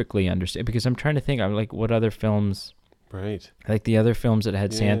perfectly understand, because I'm trying to think, I'm like, what other films, Right. like the other films that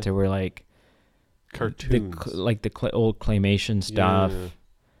had Yeah. Santa were like Cartoons. old claymation stuff,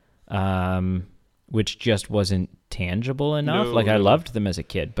 which just wasn't tangible enough. No, like I no. loved them as a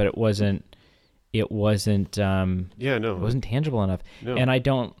kid, but it wasn't Yeah. No. it wasn't tangible enough. No. And I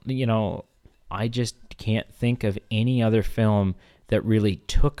don't, I just can't think of any other film that really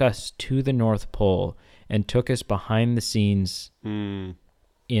took us to the North Pole and took us behind the scenes Mm.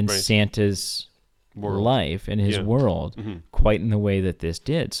 in Right. Santa's World. life and his Yeah. world Mhm. quite in the way that this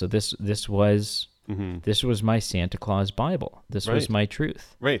did. So this was Mhm. my Santa Claus Bible. This was Right. my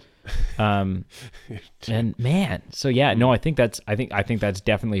truth. Right. And man, so yeah, no, I think that's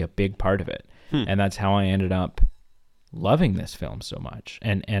definitely a big part of it. And that's how I ended up loving this film so much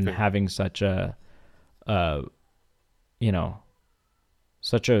and Okay. having such a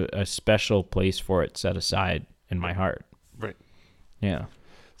such a special place for it set aside in my heart. Right. Yeah.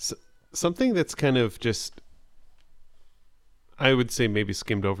 Something that's kind of just, I would say maybe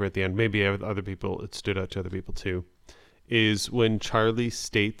skimmed over at the end, maybe other people, it stood out to other people too, is when Charlie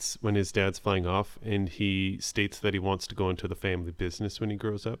states when his dad's flying off and he states that he wants to go into the family business when he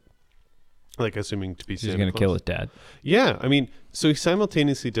grows up. Like, assuming to be He's Santa going to Claus. kill his dad. Yeah, I mean, so he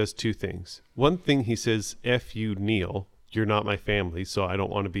simultaneously does two things. One thing, he says, F you, Neil, you're not my family, so I don't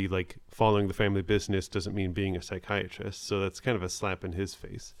want to be, like, following the family business doesn't mean being a psychiatrist, so that's kind of a slap in his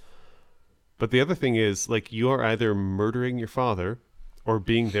face. But the other thing is, like, you are either murdering your father or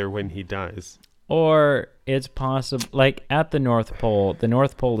being there when he dies. Or it's possible, like at the North Pole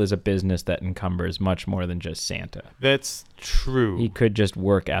is a business that encumbers much more than just Santa. That's true. He could just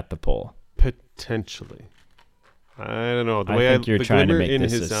work at the pole. Potentially. I don't know. I think you're trying to make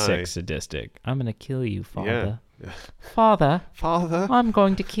this a sick sadistic. I'm going to kill you, Father. Yeah. Father, Father, I'm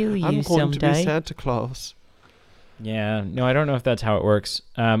going to kill you I'm going someday. to be Santa Claus. Yeah, no, I don't know if that's how it works.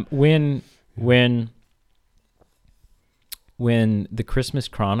 When the Christmas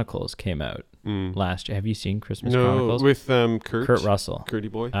Chronicles came out last year, have you seen Christmas Chronicles? No, with Kurt Russell, Kurtie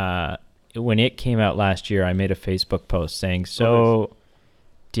boy. When it came out last year, I made a Facebook post saying, "So,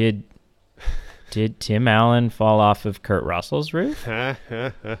 did Tim Allen fall off of Kurt Russell's roof?"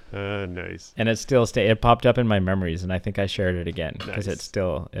 Nice. And it popped up in my memories, and I think I shared it again because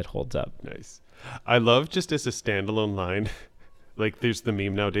it holds up. Nice. I love just as a standalone line, like there's the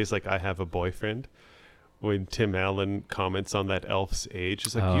meme nowadays, like I have a boyfriend. When Tim Allen comments on that elf's age,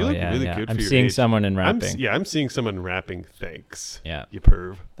 it's like, you look really good for I'm your seeing age. someone in rapping. I'm seeing someone rapping. Thanks. Yeah. You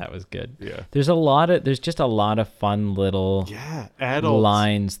perv. That was good. Yeah. There's just a lot of fun little adults.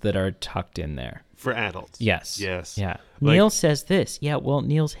 lines that are tucked in there. For adults. Yes. Yes. Yeah. Like, Neil says this. Yeah, well,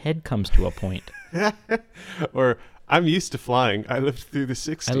 Neil's head comes to a point. Or, I'm used to flying. I lived through the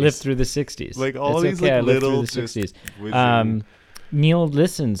 60s. I lived through the 60s. Like all it's these okay. like little I lived through the 60s. whizzing. Neil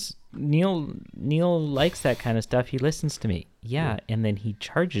listens. Neil likes that kind of stuff. He listens to me. Yeah, and then he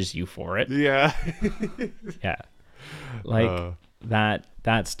charges you for it. Yeah. Yeah. Like that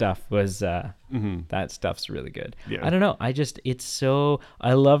stuff was that stuff's really good. Yeah. I don't know.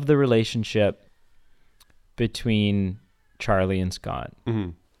 I love the relationship between Charlie and Scott.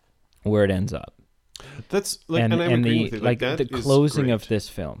 Where it ends up. That's like and I'm agreeing with you. Like the closing of this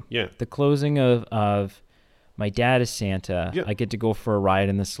film. Yeah. The closing of my dad is Santa. Yeah. I get to go for a ride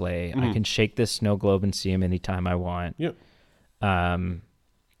in the sleigh. I can shake this snow globe and see him anytime I want. Yeah.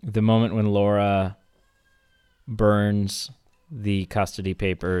 The moment when Laura burns the custody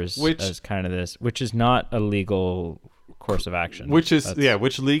papers as kind of this, which is not a legal course of action. Which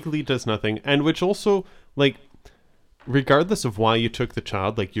legally does nothing. And which also, like, regardless of why you took the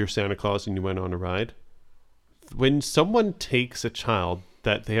child, like you're Santa Claus and you went on a ride, when someone takes a child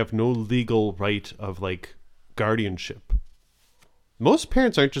that they have no legal right of, like, guardianship, most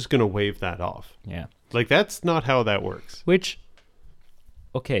parents aren't just going to waive that off. Yeah. Like, that's not how that works. Which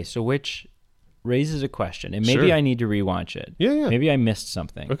raises a question, and maybe I need to rewatch it. Yeah. Maybe I missed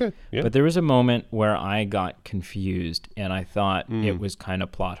something. Okay. Yeah. But there was a moment where I got confused, and I thought it was kind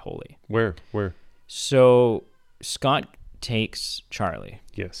of plot holy. Where? So Scott takes Charlie.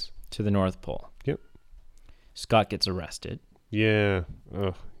 Yes. To the North Pole. Yep. Scott gets arrested. Yeah.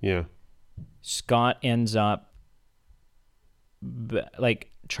 Oh, yeah. Scott ends up like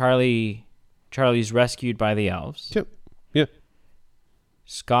Charlie's rescued by the elves. Yep. Yeah.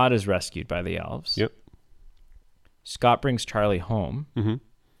 Scott is rescued by the elves. Yep. Scott brings Charlie home. Mm-hmm.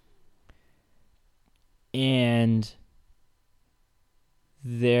 And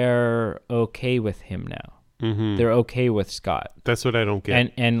they're okay with him now. Mm-hmm. They're okay with Scott. That's what I don't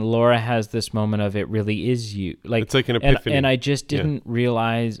get. And Laura has this moment of, it really is you. Like, it's like an epiphany. And I just didn't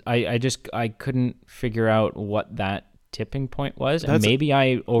realize, I couldn't figure out what that tipping point was. And maybe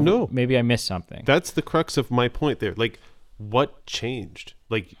I missed something. That's the crux of my point there. Like, what changed?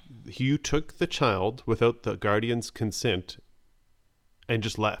 Like, you took the child without the guardian's consent and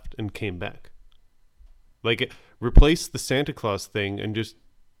just left and came back. Like, replace the Santa Claus thing and just,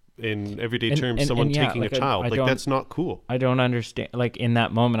 in everyday terms, someone taking a child. Like, that's not cool. I don't understand. Like, in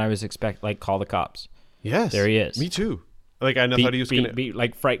that moment, I was call the cops. Yes. There he is. Me too. Like, I thought he was going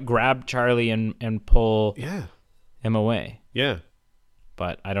to... grab Charlie and pull him away. Yeah.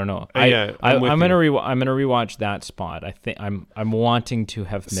 But I don't know. I'm gonna rewatch that spot. I think I'm wanting to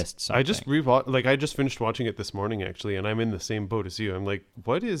have missed something. I just finished watching it this morning actually, and I'm in the same boat as you. I'm like,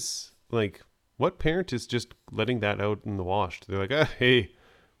 what parent is just letting that out in the wash? They're like, hey,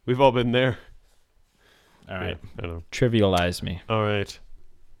 we've all been there. All right. Yeah, I know. Trivialize me. All right.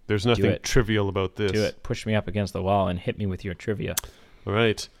 There's nothing trivial about this. Do it. Push me up against the wall and hit me with your trivia. All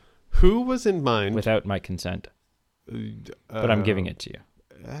right. Who was in mind? Without my consent. But I'm giving it to you.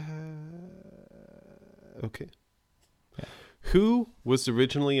 Okay. Yeah. Who was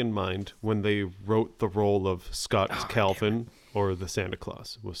originally in mind when they wrote the role of Scott Calvin or the Santa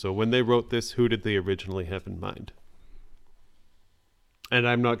Claus? So when they wrote this, who did they originally have in mind? And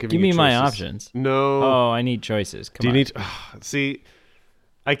I'm not giving you choices. Give me my options. No. Oh, I need choices. Come on. Do you need... see,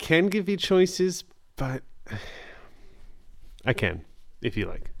 I can give you choices, but I can, if you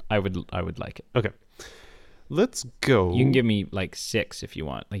like. I would like it. Okay. Let's go. You can give me like 6 if you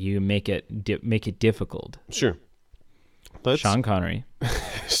want. Like you make it difficult. Sure. Sean Connery.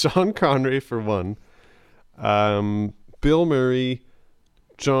 Sean Connery for one. Bill Murray,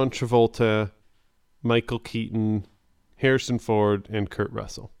 John Travolta, Michael Keaton, Harrison Ford, and Kurt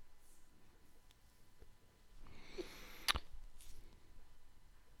Russell.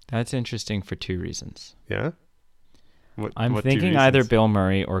 That's interesting for 2 reasons. Yeah? I'm what 2 thinking reasons? either Bill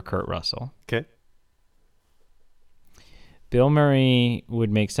Murray or Kurt Russell. Okay. Bill Murray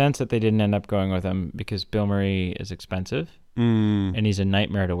would make sense that they didn't end up going with him because Bill Murray is expensive and he's a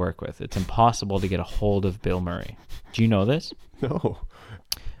nightmare to work with. It's impossible to get a hold of Bill Murray. Do you know this? No.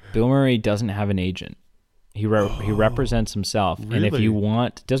 Bill Murray doesn't have an agent. He represents himself. Really? And if you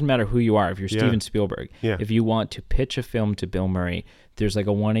want, doesn't matter who you are, if you're Steven Spielberg, Yeah. if you want to pitch a film to Bill Murray, there's like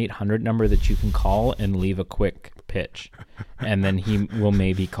a 1-800 number that you can call and leave a quick pitch. And then he will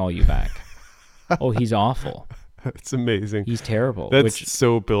maybe call you back. Oh, he's awful. That's amazing. He's terrible. That's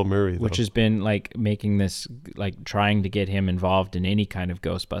so Bill Murray, though. Which has been like making this, like trying to get him involved in any kind of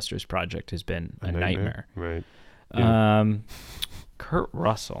Ghostbusters project has been a nightmare. Right. Kurt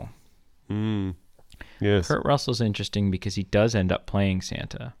Russell. Yes. Kurt Russell's interesting because he does end up playing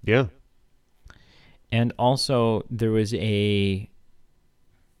Santa. Yeah. And also there was a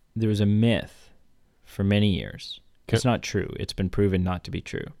myth for many years. Okay. It's not true. It's been proven not to be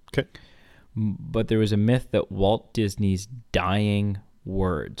true. Okay. But there was a myth that Walt Disney's dying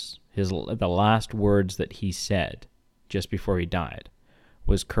words, the last words that he said just before he died,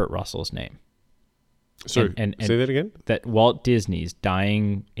 was Kurt Russell's name. Sorry, and say that again? That Walt Disney's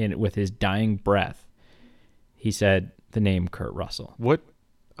dying with his dying breath, he said the name Kurt Russell. What?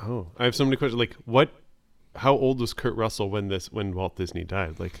 Oh, I have so many questions. Like, what? How old was Kurt Russell when Walt Disney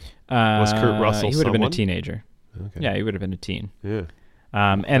died? Like, was Kurt Russell He would have been a someone? teenager. Okay. Yeah, he would have been a teen. Yeah.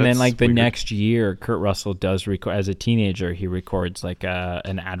 And then That's like the weird. next year, Kurt Russell does record as a teenager. He records like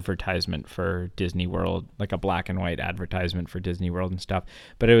an advertisement for Disney World, like a black and white advertisement for Disney World and stuff.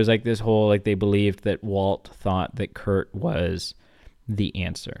 But it was like this whole, like they believed that Walt thought that Kurt was the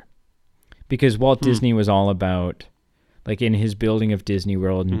answer because Walt Disney was all about, like in his building of Disney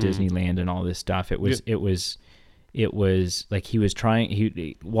World and Disneyland and all this stuff. It was like he was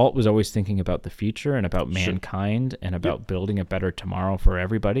trying. Walt was always thinking about the future and about mankind and about building a better tomorrow for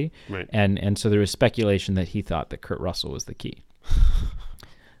everybody. Right. And so there was speculation that he thought that Kurt Russell was the key.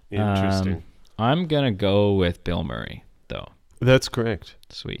 Interesting. I'm gonna go with Bill Murray though. That's correct.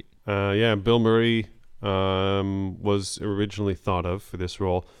 Sweet. Yeah, Bill Murray was originally thought of for this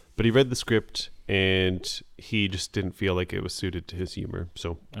role, but he read the script and he just didn't feel like it was suited to his humor,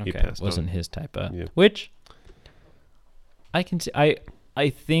 so he Okay, passed wasn't on. his type of. Yeah. Which I can see. I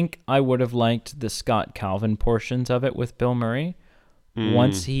think I would have liked the Scott Calvin portions of it with Bill Murray.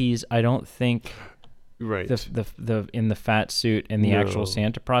 Once he's, I don't think Right. the in the fat suit and the actual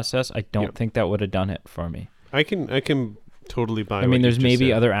Santa process, I don't think that would have done it for me. I can totally buy. I mean, what there's you just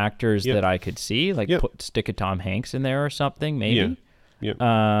maybe said. other actors Yeah. that I could see, like stick a Tom Hanks in there or something, maybe. Yeah.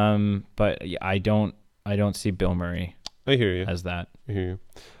 But I don't see Bill Murray I hear you. as that. I hear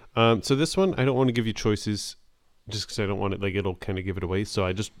you. So this one, I don't want to give you choices, just because I don't want it. Like it'll kind of give it away. So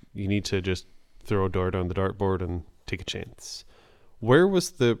you need to just throw a dart on the dartboard and take a chance. Where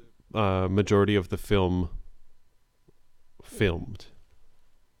was the majority of the film filmed?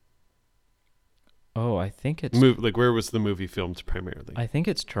 Oh, I think it's. Like where was the movie filmed primarily? I think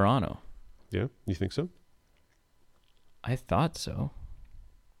it's Toronto. Yeah, you think so? I thought so.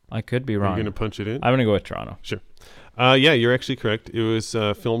 I could be Are wrong. you gonna punch it in? I'm gonna go with Toronto. Sure. Yeah, you're actually correct. It was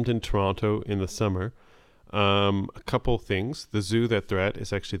filmed in Toronto in the summer. A couple things. The zoo that they're at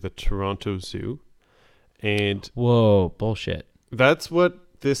is actually the Toronto Zoo, and Whoa, bullshit. that's what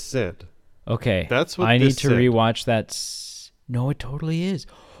this said. Okay, That's what I need this to said. rewatch that. No, it totally is.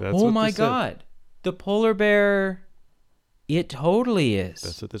 That's Oh what my this said. god, the polar bear. It totally is.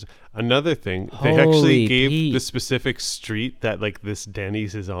 That's what this. Another thing, they Holy actually gave Pete. the specific street that like this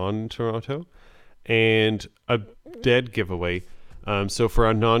Denny's is on in Toronto, and a dead giveaway. So for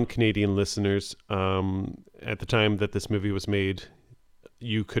our non-Canadian listeners, at the time that this movie was made,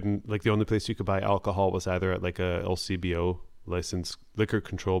 you couldn't, like, the only place you could buy alcohol was either at like a LCBO, licensed Liquor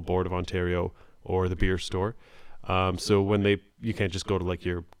Control Board of Ontario, or the beer store. So you can't just go to like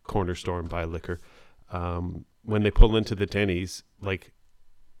your corner store and buy liquor. When they pull into the Denny's, like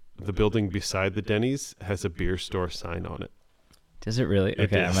the building beside the Denny's has a beer store sign on it. Does it really? It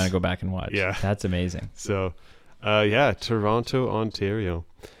Okay, I'm is. gonna go back and watch. Yeah. That's amazing. So, yeah, Toronto, Ontario.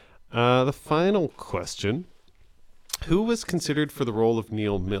 The final question. Who was considered for the role of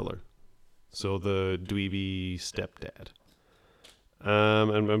Neil Miller? So the dweeby stepdad.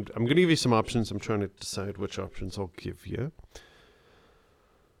 And I'm going to give you some options. I'm trying to decide which options I'll give you.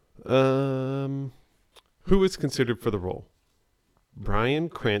 Who is considered for the role? Bryan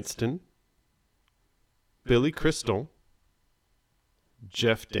Cranston, Billy Crystal,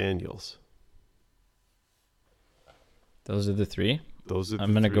 Jeff Daniels. Those are the three? Those are the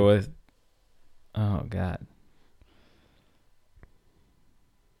I'm going to three. go with... Oh, God.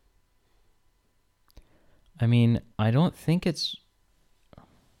 I mean, I don't think it's...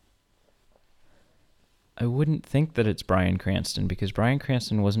 I wouldn't think that it's Bryan Cranston because Bryan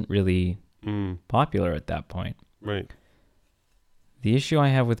Cranston wasn't really popular at that point. Right. The issue I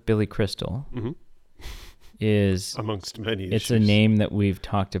have with Billy Crystal is... Amongst many issues. It's a name that we've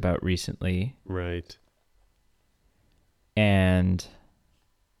talked about recently. Right. And...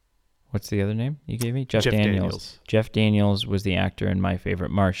 What's the other name you gave me? Jeff Daniels. Jeff Daniels was the actor in My Favorite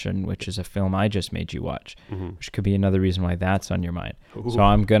Martian, which is a film I just made you watch, which could be another reason why that's on your mind. Ooh. So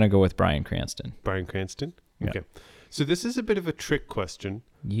I'm going to go with Bryan Cranston. Bryan Cranston? Yeah. Okay. So this is a bit of a trick question.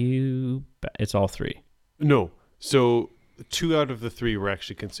 It's all three. No. So 2 out of the 3 were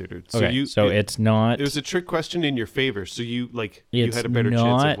actually considered. So okay. It's not... It was a trick question in your favor. So you had a better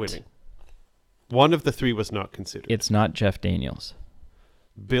chance of winning. One of the 3 was not considered. It's not Jeff Daniels.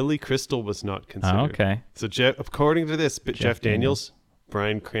 Billy Crystal was not considered. Oh, okay. So according to this, Jeff Daniels,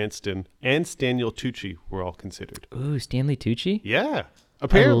 Bryan Cranston, and Stanley Tucci were all considered. Ooh, Stanley Tucci? Yeah.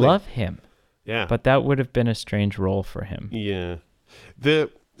 Apparently. I love him. Yeah. But that would have been a strange role for him. Yeah.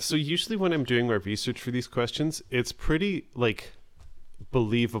 So usually when I'm doing my research for these questions, it's pretty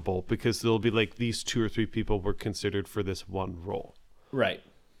believable because there'll be these 2 or 3 people were considered for this one role. Right.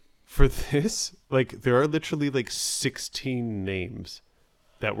 For this, there are literally 16 names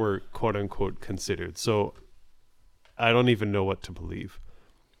that were quote unquote considered. So I don't even know what to believe.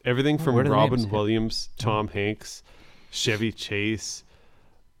 Everything from Robin Williams, Tom Hanks, Chevy Chase,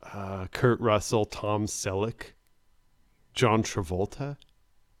 Kurt Russell, Tom Selleck, John Travolta.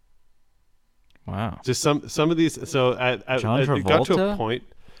 Wow. Just some of these. So John Travolta? It got to a point.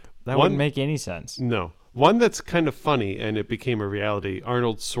 That wouldn't make any sense. No. One that's kind of funny, and it became a reality,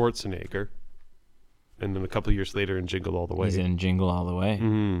 Arnold Schwarzenegger. And then a couple of years later in Jingle All the Way. He's in Jingle All the Way.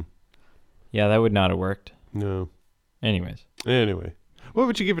 Mm-hmm. Yeah, that would not have worked. No. Anyways. Anyway. What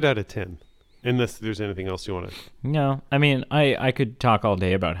would you give it out of 10? Unless there's anything else you want to... No. I mean, I could talk all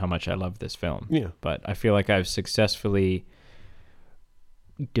day about how much I love this film. Yeah. But I feel like I've successfully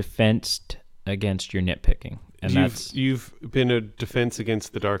defensed against your nitpicking. And you've been a defense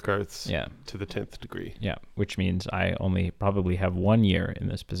against the dark arts to the 10th degree. Yeah, which means I only probably have 1 year in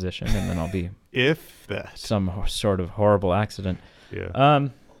this position, and then I'll be if that some sort of horrible accident. Yeah.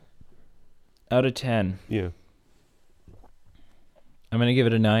 Out of 10. Yeah. I'm gonna give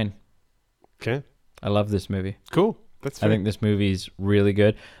it a 9. Okay. I love this movie. Cool. That's fair. I think this movie's really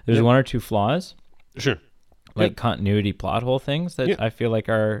good. There's 1 or 2 flaws. Sure. Continuity plot hole things that I feel like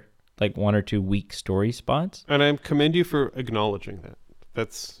are 1 or 2 weak story spots. And I commend you for acknowledging that.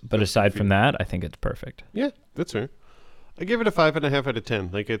 But aside from that, I think it's perfect. Yeah, that's fair. I give it a 5.5 out of 10.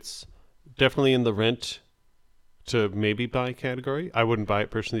 It's definitely in the rent to maybe buy category. I wouldn't buy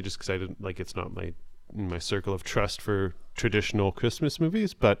it personally just because I didn't it's not in my circle of trust for traditional Christmas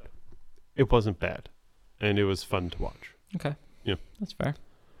movies, but it wasn't bad. And it was fun to watch. Okay. Yeah. That's fair.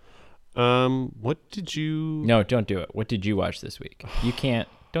 What did you... No, don't do it. What did you watch this week? You can't...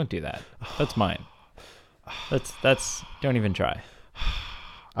 Don't do that. That's mine. That's don't even try.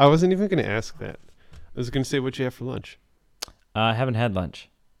 I wasn't even going to ask that. I was going to say, what'd you have for lunch? I haven't had lunch.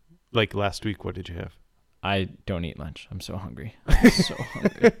 Last week, what did you have? I don't eat lunch. I'm so hungry. So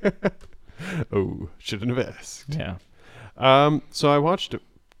hungry. Oh, shouldn't have asked. Yeah. So I watched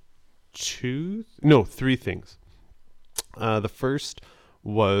 3 things. The first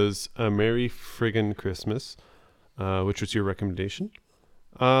was A Merry Friggin' Christmas, which was your recommendation.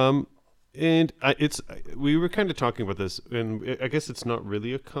 And we were kind of talking about this, and I guess it's not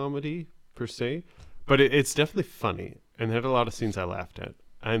really a comedy per se, but it's definitely funny, and it had a lot of scenes I laughed at.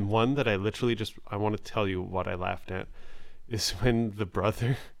 And one that I literally I want to tell you what I laughed at is when the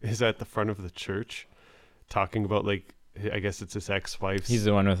brother is at the front of the church talking about I guess it's his ex-wife's... He's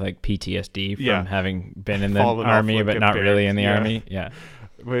the one with PTSD from having been in the Fallen army, off but not really in the army. Yeah.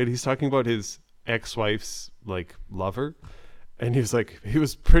 But he's talking about his ex-wife's lover. And he was he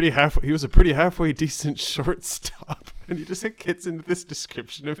was a pretty halfway decent shortstop. And he just gets into this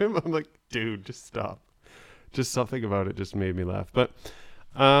description of him. I'm like, dude, just stop. Just something about it just made me laugh. But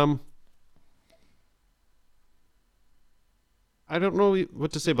I don't know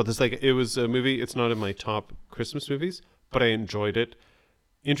what to say about this. It was a movie. It's not in my top Christmas movies, but I enjoyed it.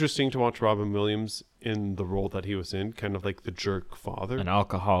 interesting to watch Robin Williams in the role that he was in, kind of like the jerk father, An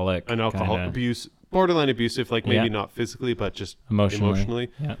alcoholic. an alcohol kinda abuse, borderline abusive, like maybe Yeah. not physically, but just Emotionally. emotionally.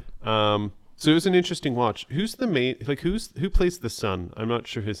 Yeah. So it was an interesting watch. Who's the main? Like who plays the son? I'm not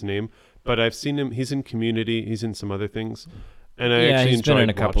sure his name, but I've seen him. He's in Community. He's in some other things, and I actually he's been enjoyed in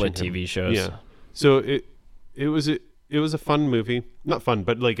a couple of watching him. TV shows. Yeah. So it was a fun movie, not fun,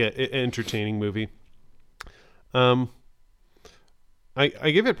 but like an entertaining movie. I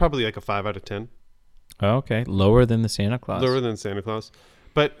give it probably like a 5 out of 10. Oh, okay. Lower than the Santa Claus. Lower than Santa Claus.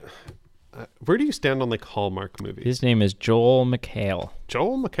 But where do you stand on like Hallmark movies? His name is Joel McHale.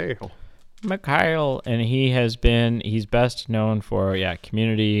 Joel McHale. McHale, and he's best known for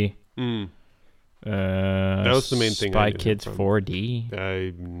Community. That was the main thing I Spy knew him Kids from. 4D.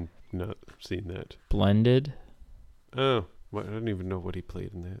 I've not seen that. Blended. Oh, I don't even know what he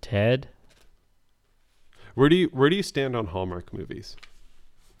played in that. Ted. Where do you stand on Hallmark movies?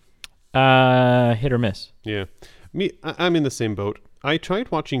 Hit or miss. Yeah, I'm in the same boat. I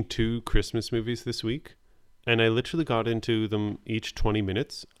tried watching 2 Christmas movies this week, and I literally got into them each 20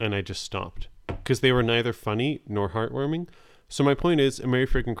 minutes, and I just stopped because they were neither funny nor heartwarming. So my point is, A Merry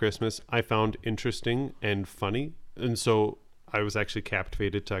Freaking Christmas I found interesting and funny, and so I was actually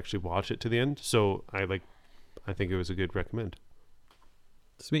captivated to actually watch it to the end. So I think it was a good recommend.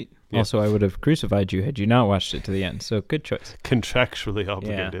 Sweet. Yeah. Also, I would have crucified you had you not watched it to the end. So good choice. Contractually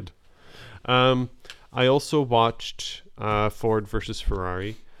obligated. I also watched Ford versus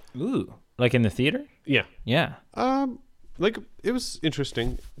Ferrari. Ooh. Like in the theater? Yeah. Yeah. Like it was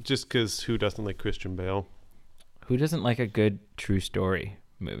interesting just because who doesn't like Christian Bale? Who doesn't like a good true story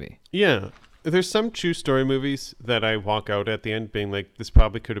movie? Yeah. There's some true story movies that I walk out at the end being like, this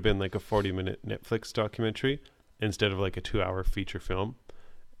probably could have been like a 40-minute Netflix documentary instead of like a 2-hour feature film.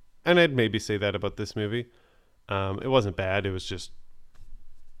 And I'd maybe say that about this movie. It wasn't bad. It was just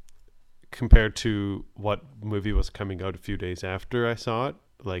compared to what movie was coming out a few days after I saw it,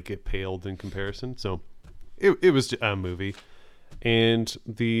 like it paled in comparison. So it was a movie. And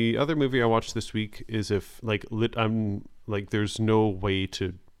the other movie I watched this week is I'm like, there's no way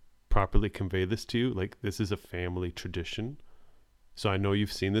to properly convey this to you. Like, this is a family tradition. So I know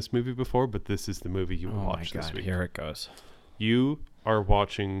you've seen this movie before, but this is the movie you will watch this week. Here it goes. You are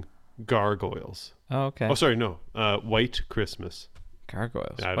watching Gargoyles. Oh, okay. Oh, sorry, no. White Christmas.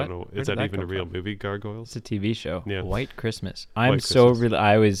 Gargoyles. I don't know. Where Is did that even go a real from? movie, Gargoyles? It's a TV show. Yeah. White Christmas. Christmas.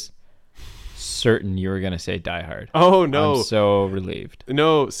 I was certain you were going to say Die Hard. Oh, no. I'm so relieved.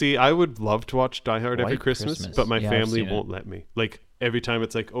 No, see, I would love to watch Die Hard every White Christmas, Christmas. but my Yeah, I've family seen it. won't let me. Like, every time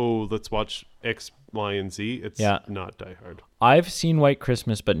it's like, oh, let's watch X, Y, and Z, it's not Die Hard. I've seen White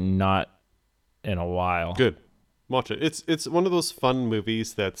Christmas, but not in a while. Good. Watch it. It's one of those fun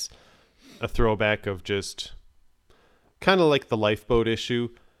movies that's a throwback of just kind of like the Lifeboat issue.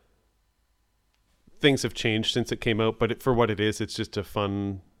 Things have changed since it came out, but for what it is, it's just a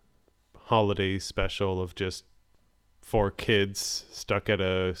fun holiday special of just 4 kids stuck at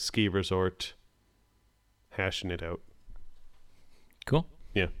a ski resort hashing it out. Cool.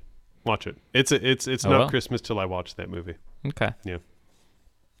 Yeah. Watch it. It's I not will. Christmas till I watch that movie. Okay. Yeah.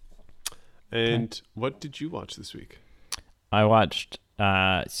 And what did you watch this week? I watched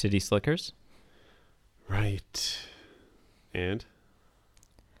City Slickers. Right. And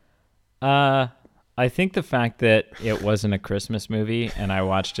I think the fact that it wasn't a Christmas movie and I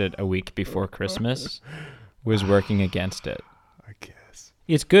watched it a week before Christmas was working against it. I guess.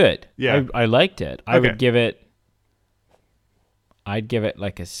 It's good. Yeah. I liked it. I Okay. would give it. I'd give it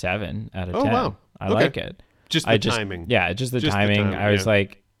like a 7 out of 10. Oh, wow. I Okay. like it. Just the timing. Yeah, just the Just the timing. timing, I was yeah.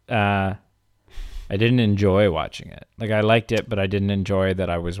 like, I didn't enjoy watching it. Like, I liked it, but I didn't enjoy that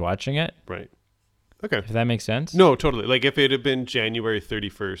I was watching it. Right. Okay. If that makes sense. No, totally. Like if it had been January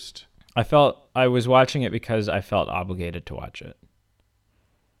 31st, I felt I was watching it because I felt obligated to watch it.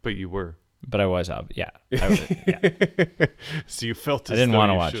 but you were. But I was yeah. Yeah. So you felt I as didn't though want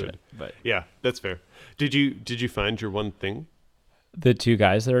to you watch should. it. But Yeah, that's fair. Did you find your one thing? the 2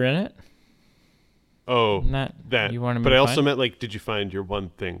 guys that are in it. Oh, Not that. you wanted me But to I also find? meant like, did you find your one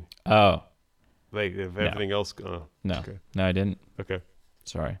thing? Oh Like if everything else. Oh, no, Okay. no, I didn't. Okay.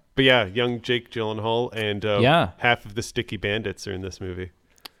 Sorry. But yeah, young Jake Gyllenhaal and Yeah. half of the Sticky Bandits are in this movie.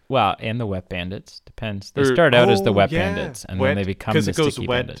 Well, and the Wet Bandits depends. They start out as the Wet yeah. Bandits, and Wet, then they become 'cause the it goes Sticky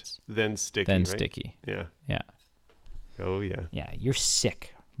wet, Bandits. then sticky, Then right? sticky. Yeah. Yeah. Oh yeah. Yeah. You're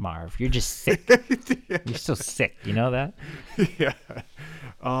sick, Marv. You're just sick. You're so sick. You know that? Yeah.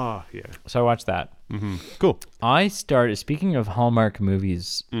 Oh yeah. So I watched that. Mm-hmm. Cool. I started. Speaking of Hallmark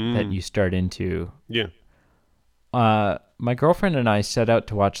movies that you start into, Yeah. my girlfriend and I set out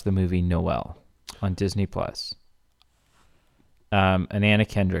to watch the movie Noelle on Disney Plus. an Anna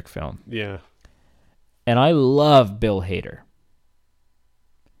Kendrick film. Yeah. And I love Bill Hader.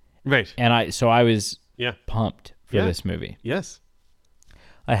 Right. And I was Yeah. pumped for Yeah. this movie. Yes.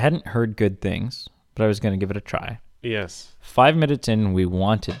 I hadn't heard good things, but I was going to give it a try. Yes. 5 minutes in, we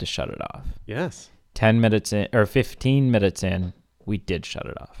wanted to shut it off. Yes. 10 minutes in, or 15 minutes in, we did shut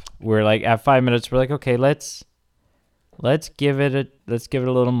it off. We're like, at 5 minutes, we're like, okay, let's give it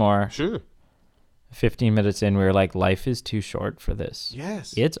a little more. Sure. 15 minutes in, we were like, life is too short for this.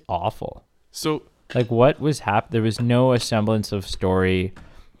 Yes. It's awful. So Like, what was happening? There was no semblance of story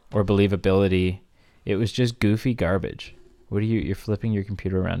or believability. It was just goofy garbage. You're flipping your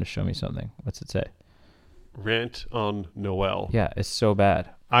computer around to show me something. What's it say? rant on Noel. Yeah, it's so bad.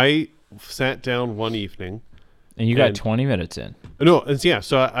 I sat down one evening. And you got 20 minutes in. No, yeah.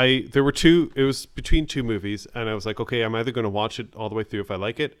 So there were two. It was between two movies, and I was like, okay, I'm either going to watch it all the way through if I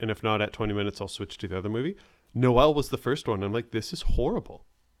like it, and if not, at 20 minutes, I'll switch to the other movie. Noel was the first one. I'm like, this is horrible.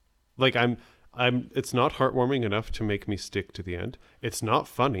 Like, it's not heartwarming enough to make me stick to the end. It's not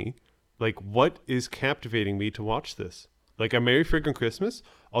funny. Like, what is captivating me to watch this? Like, A Merry Friggin' Christmas,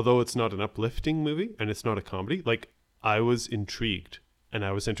 although it's not an uplifting movie and it's not a comedy, like, I was intrigued and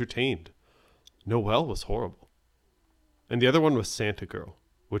I was entertained. Noel was horrible. And the other one was Santa Girl,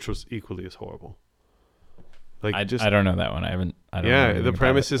 which was equally as horrible. Like, I don't know that one. I don't know the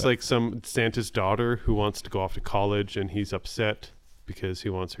premise is like some Santa's daughter who wants to go off to college, and he's upset because he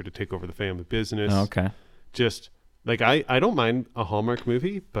wants her to take over the family business. Oh, okay. Just like I don't mind a Hallmark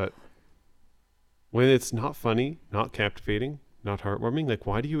movie, but when it's not funny, not captivating, not heartwarming, like,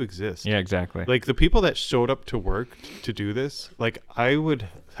 why do you exist? Yeah, exactly. Like, the people that showed up to work to do this, like, I would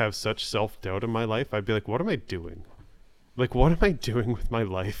have such self-doubt in my life. I'd be like, what am I doing? Like, what am I doing with my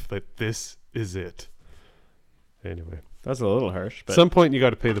life that this is it? Anyway. That's a little harsh, but At some point, you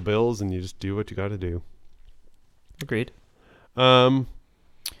got to pay the bills, and you just do what you got to do. agreed. Yeah.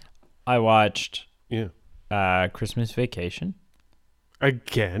 I watched Christmas Vacation.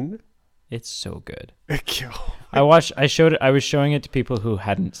 Again? It's so good. Oh, I was showing it to people who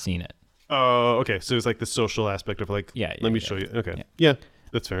hadn't seen it. okay. So it's like the social aspect of like, let me show you. Okay. Yeah,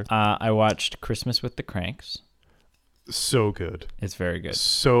 that's fair. I watched Christmas with the Cranks. So good. It's very good.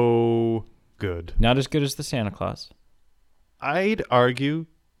 So good. Not as good as the Santa Claus. I'd argue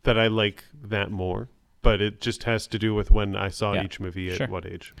that I like that more, but it just has to do with when I saw each movie at what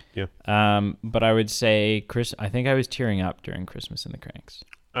age. Yeah. But I would say I think I was tearing up during Christmas in the Cranks.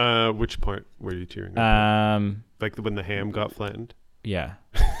 Which part were you tearing up? Like when the ham got flattened? Yeah.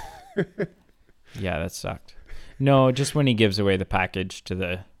 Yeah, that sucked. No, just when he gives away the package to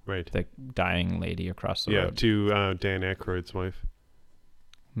the dying lady across the road. Yeah, to Dan Aykroyd's wife.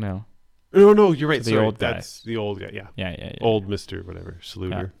 No. No, you're right. The old guy. That's the old guy. Yeah. Yeah. Old Mr. whatever,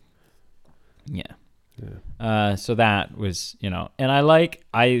 Sluter. Yeah. So that was, and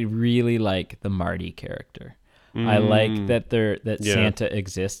I really like the Marty character. I like that Santa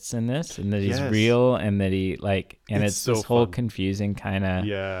exists in this, and that he's real, and that it's so this whole confusing kind of.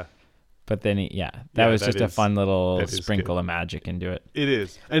 Yeah. But then that was just a fun little sprinkle of magic into it. It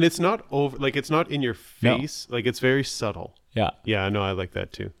is, and it's not over. Like, it's not in your face. No. Like, it's very subtle. Yeah. Yeah. No, I like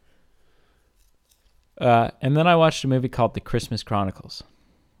that too. And then I watched a movie called The Christmas Chronicles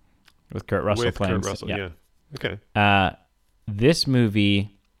with Kurt Russell playing. Kurt Russell, yeah. Okay. This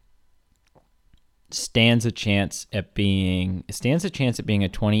movie stands a chance at being a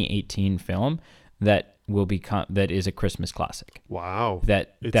 2018 film that is a Christmas classic. Wow.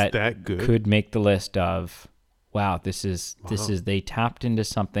 That good. Could make the list of they tapped into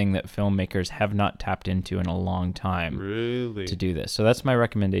something that filmmakers have not tapped into in a long time. Really? To do this. So that's my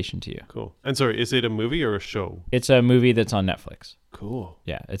recommendation to you. Cool. And sorry, is it a movie or a show? It's a movie that's on Netflix. Cool.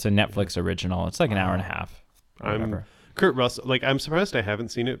 Yeah, it's a Netflix original. It's like an hour and a half. Kurt Russell. Like, I'm surprised I haven't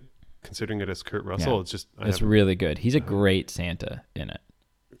seen it, considering it as Kurt Russell. Yeah. It's just it's really good. He's a great Santa in it.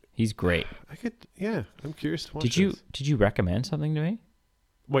 He's great. I'm curious to watch Did you recommend something to me?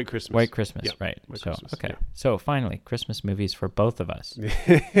 White Christmas. White Christmas, yeah. right. White so Christmas, okay. Yeah. So finally, Christmas movies for both of us.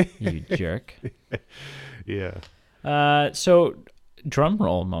 You jerk. Yeah. So drum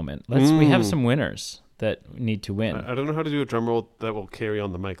roll moment. We have some winners that need to win. I don't know how to do a drum roll that will carry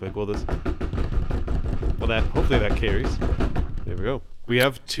on the mic. Like, hopefully that carries. There we go. We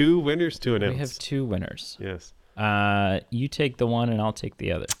have 2 winners to announce. We have 2 winners. Yes. You take the one and I'll take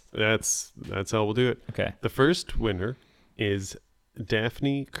the other. That's how we'll do it. Okay. The first winner is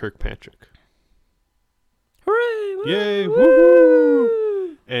Daphne Kirkpatrick. Hooray! Yay!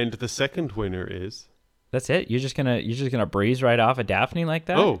 Woo! And the second winner is. That's it. You're just gonna breeze right off of Daphne like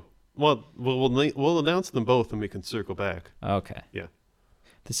that? Oh, well, we'll announce them both and we can circle back. Okay. Yeah.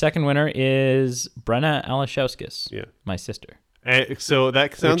 The second winner is Brenna Alashowskis. Yeah. My sister. So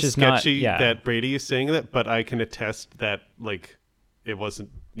that sounds is not- sketchy yeah. that Brady is saying that, but I can attest that like it wasn't.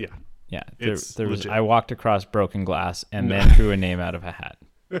 Yeah, Yeah, It's there was. legit. I walked across broken glass and then drew a name out of a hat,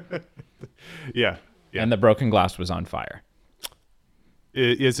 yeah. and the broken glass was on fire,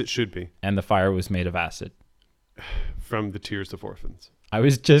 As it should be, and the fire was made of acid. from the tears of orphans. I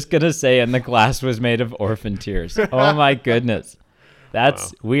was just gonna say, and the glass was made of orphan tears. Oh my goodness,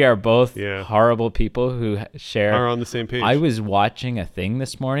 we are both Yeah. horrible people who share. Are on the same page. I was watching a thing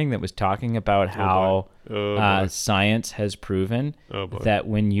this morning that was talking about how Oh, boy. science has proven Oh, boy. that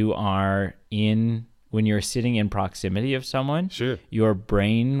when you're sitting in proximity of someone, Sure. your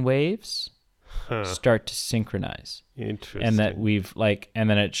brain waves Huh. start to synchronize, Interesting. and that we've and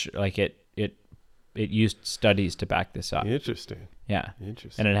then it used studies to back this up. Interesting. Yeah,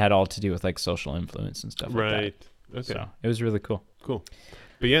 Interesting. and it had all to do with like social influence and stuff like Right. that. Okay. So it was really cool. Cool.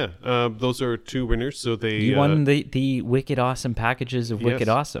 But yeah, those are two winners. So they You won the Wicked Awesome packages of Wicked Yes.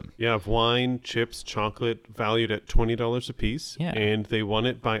 Awesome. Yeah, of wine, chips, chocolate, valued at $20 a piece. Yeah. And they won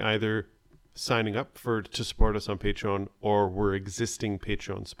it by either signing up to support us on Patreon or were existing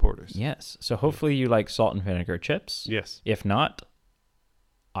Patreon supporters. Yes. So hopefully you like salt and vinegar chips. Yes. If not,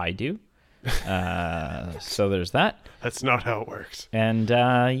 I do. So there's that. That's not how it works. And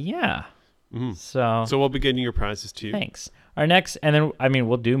yeah. Mhm. So So we'll be getting your prizes to you. thanks. Our next, and then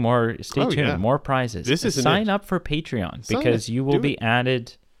we'll do more. Stay tuned. yeah. More prizes. This isn't Sign it. up for Patreon Sign because it. you will Do be it.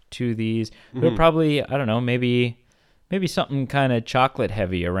 added to these. Mm-hmm. We'll probably, I don't know, maybe something kind of chocolate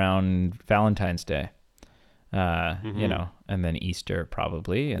heavy around Valentine's Day. You know, and then Easter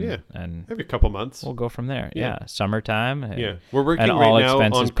probably, and Yeah. and Every couple months. we'll go from there. Yeah. Yeah, summertime. Yeah. We're working an right now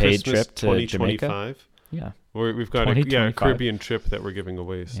all-expenses on paid Christmas trip to Jamaica. 2025. Yeah. We've got a 2025. Caribbean trip that we're giving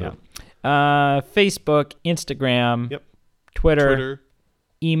away. So Facebook, Instagram, Yep. Twitter,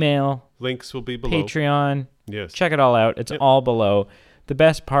 email, links will be below. Patreon. Yes. Check it all out. It's Yep. all below. The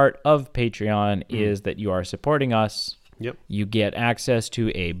best part of Patreon is that you are supporting us. Yep. You get access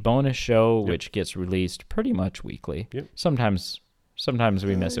to a bonus show, which gets released pretty much weekly. Yep. Sometimes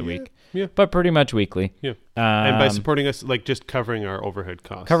we miss a week, Yeah. but pretty much weekly. Yeah. And by Um, supporting us, like just covering our overhead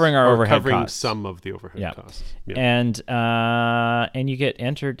costs. Covering our Or overhead covering costs. some of the overhead Yeah. costs. Yeah. and you get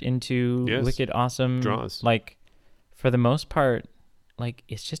entered into Yes. Wicked Awesome Draws. Like, for the most part, like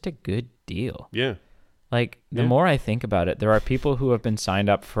it's just a good deal. Yeah. Like the Yeah. more I think about it, there are people who have been signed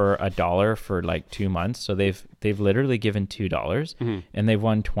up for $1 for like 2 months, so they've literally given $2 and they've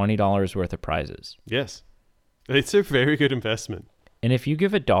won $20 worth of prizes. Yes. It's a very good investment. And if you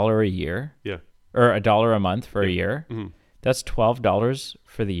give $1 a year Yeah. or $1 a month for a year, Mhm. that's $12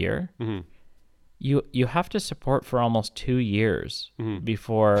 for the year. Mhm. You have to support for almost 2 years Mhm.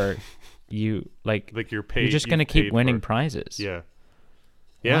 before you like Like paid. you're just going to keep winning prizes. Yeah.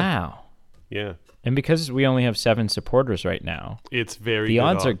 Yeah. Wow. Yeah. And because we only have 7 supporters right now, It's very the good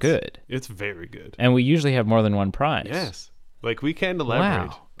odds are good. It's very good. And we usually have more than one prize. Yes. Like we can elaborate.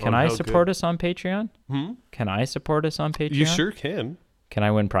 Wow. Can I support us on Patreon? Hmm? Can I support us on Patreon? You sure can. Can I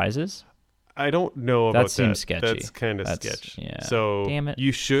win prizes? I don't know about that. seems sketchy. That's kind of That's- sketch. yeah. So Damn it.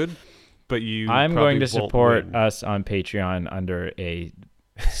 you should, but you I'm probably going to won't support win. us on Patreon under a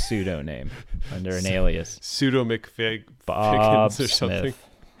pseudonym, under an alias. Pseudo McFig Bob Figgins or something. Smith.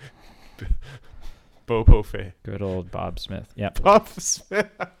 Bobo Fay. Good old Bob Smith. Yeah. Bob Smith.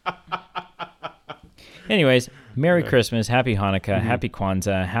 Anyways, Merry Christmas, Happy Hanukkah, Happy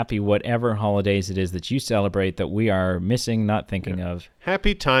Kwanzaa, Happy whatever holidays it is that you celebrate that we are missing, not thinking of.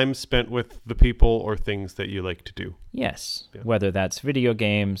 Happy time spent with the people or things that you like to do. Yes. Yeah. Whether that's video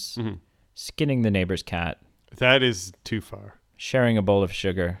games, skinning the neighbor's cat, That is too far. sharing a bowl of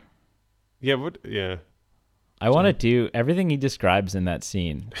sugar. Yeah. What? Yeah. I want to do everything he describes in that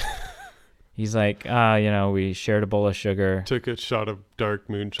scene. He's like, we shared a bowl of sugar. Took a shot of dark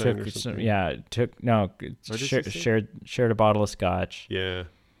moonshine or something. he say? Shared a bottle of scotch. Yeah.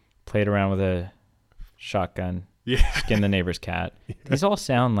 Played around with a shotgun. Yeah. Skinned the neighbor's cat. These all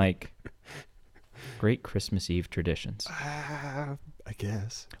sound like great Christmas Eve traditions. I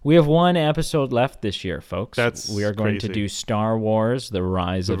guess. We have 1 episode left this year, folks. We are going to crazy. do Star Wars: The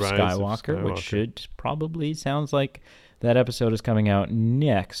Rise of Rise of Skywalker, which should probably sounds like that episode is coming out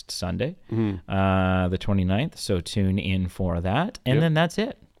next Sunday, the 29th. So tune in for that, and then that's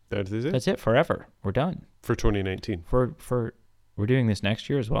it. That is it. That's it forever. We're done. For 2019. We're doing this next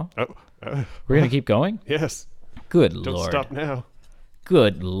year as well. Oh. We're gonna keep going. Yes. Good Don't Lord. stop now.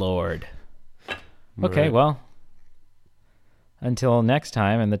 Good Lord. Okay, Right. well, until next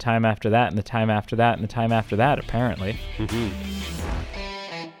time, and the time after that, and the time after that, and the time after that, apparently.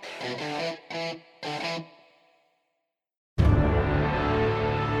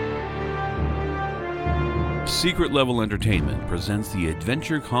 Secret Level Entertainment presents the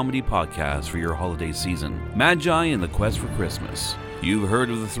adventure comedy podcast for your holiday season, Magi and the Quest for Christmas. You've heard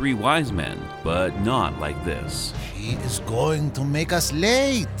of the three wise men, but not like this. She is going to make us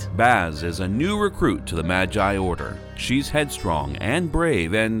late. Baz is a new recruit to the Magi Order. She's headstrong and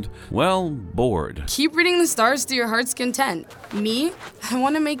brave and, well, bored. Keep reading the stars to your heart's content. Me, I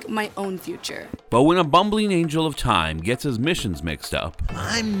want to make my own future. But when a bumbling angel of time gets his missions mixed up,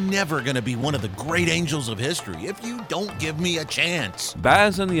 I'm never going to be one of the great angels of history if you don't give me a chance.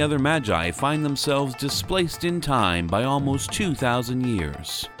 Baz and the other Magi find themselves displaced in time by almost 2,000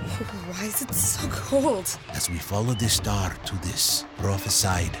 years. Why is it so cold? As we follow the star to this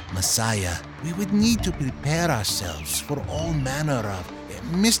prophesied Messiah, we would need to prepare ourselves for all manner of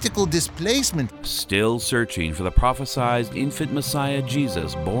mystical displacement. Still searching for the prophesied infant Messiah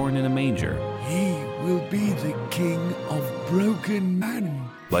Jesus born in a manger. He will be the king of broken men.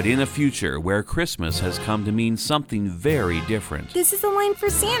 But in a future where Christmas has come to mean something very different. This is a line for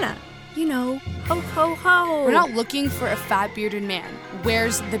Santa. You know, ho, ho, ho. We're not looking for a fat bearded man.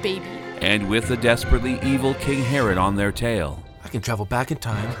 Where's the baby? And with the desperately evil King Herod on their tail. I can travel back in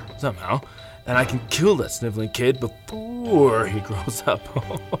time, somehow, and I can kill that sniveling kid before he grows up.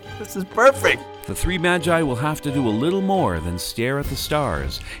 This is perfect. The three Magi will have to do a little more than stare at the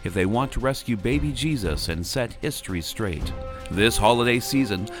stars if they want to rescue baby Jesus and set history straight. This holiday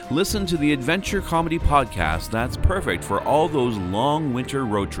season, listen to the adventure comedy podcast that's perfect for all those long winter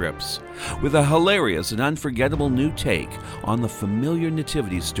road trips. With a hilarious and unforgettable new take on the familiar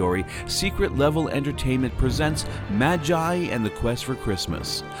nativity story, Secret Level Entertainment presents Magi and the Quest for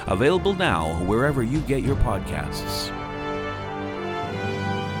Christmas. Available now wherever you get your podcasts.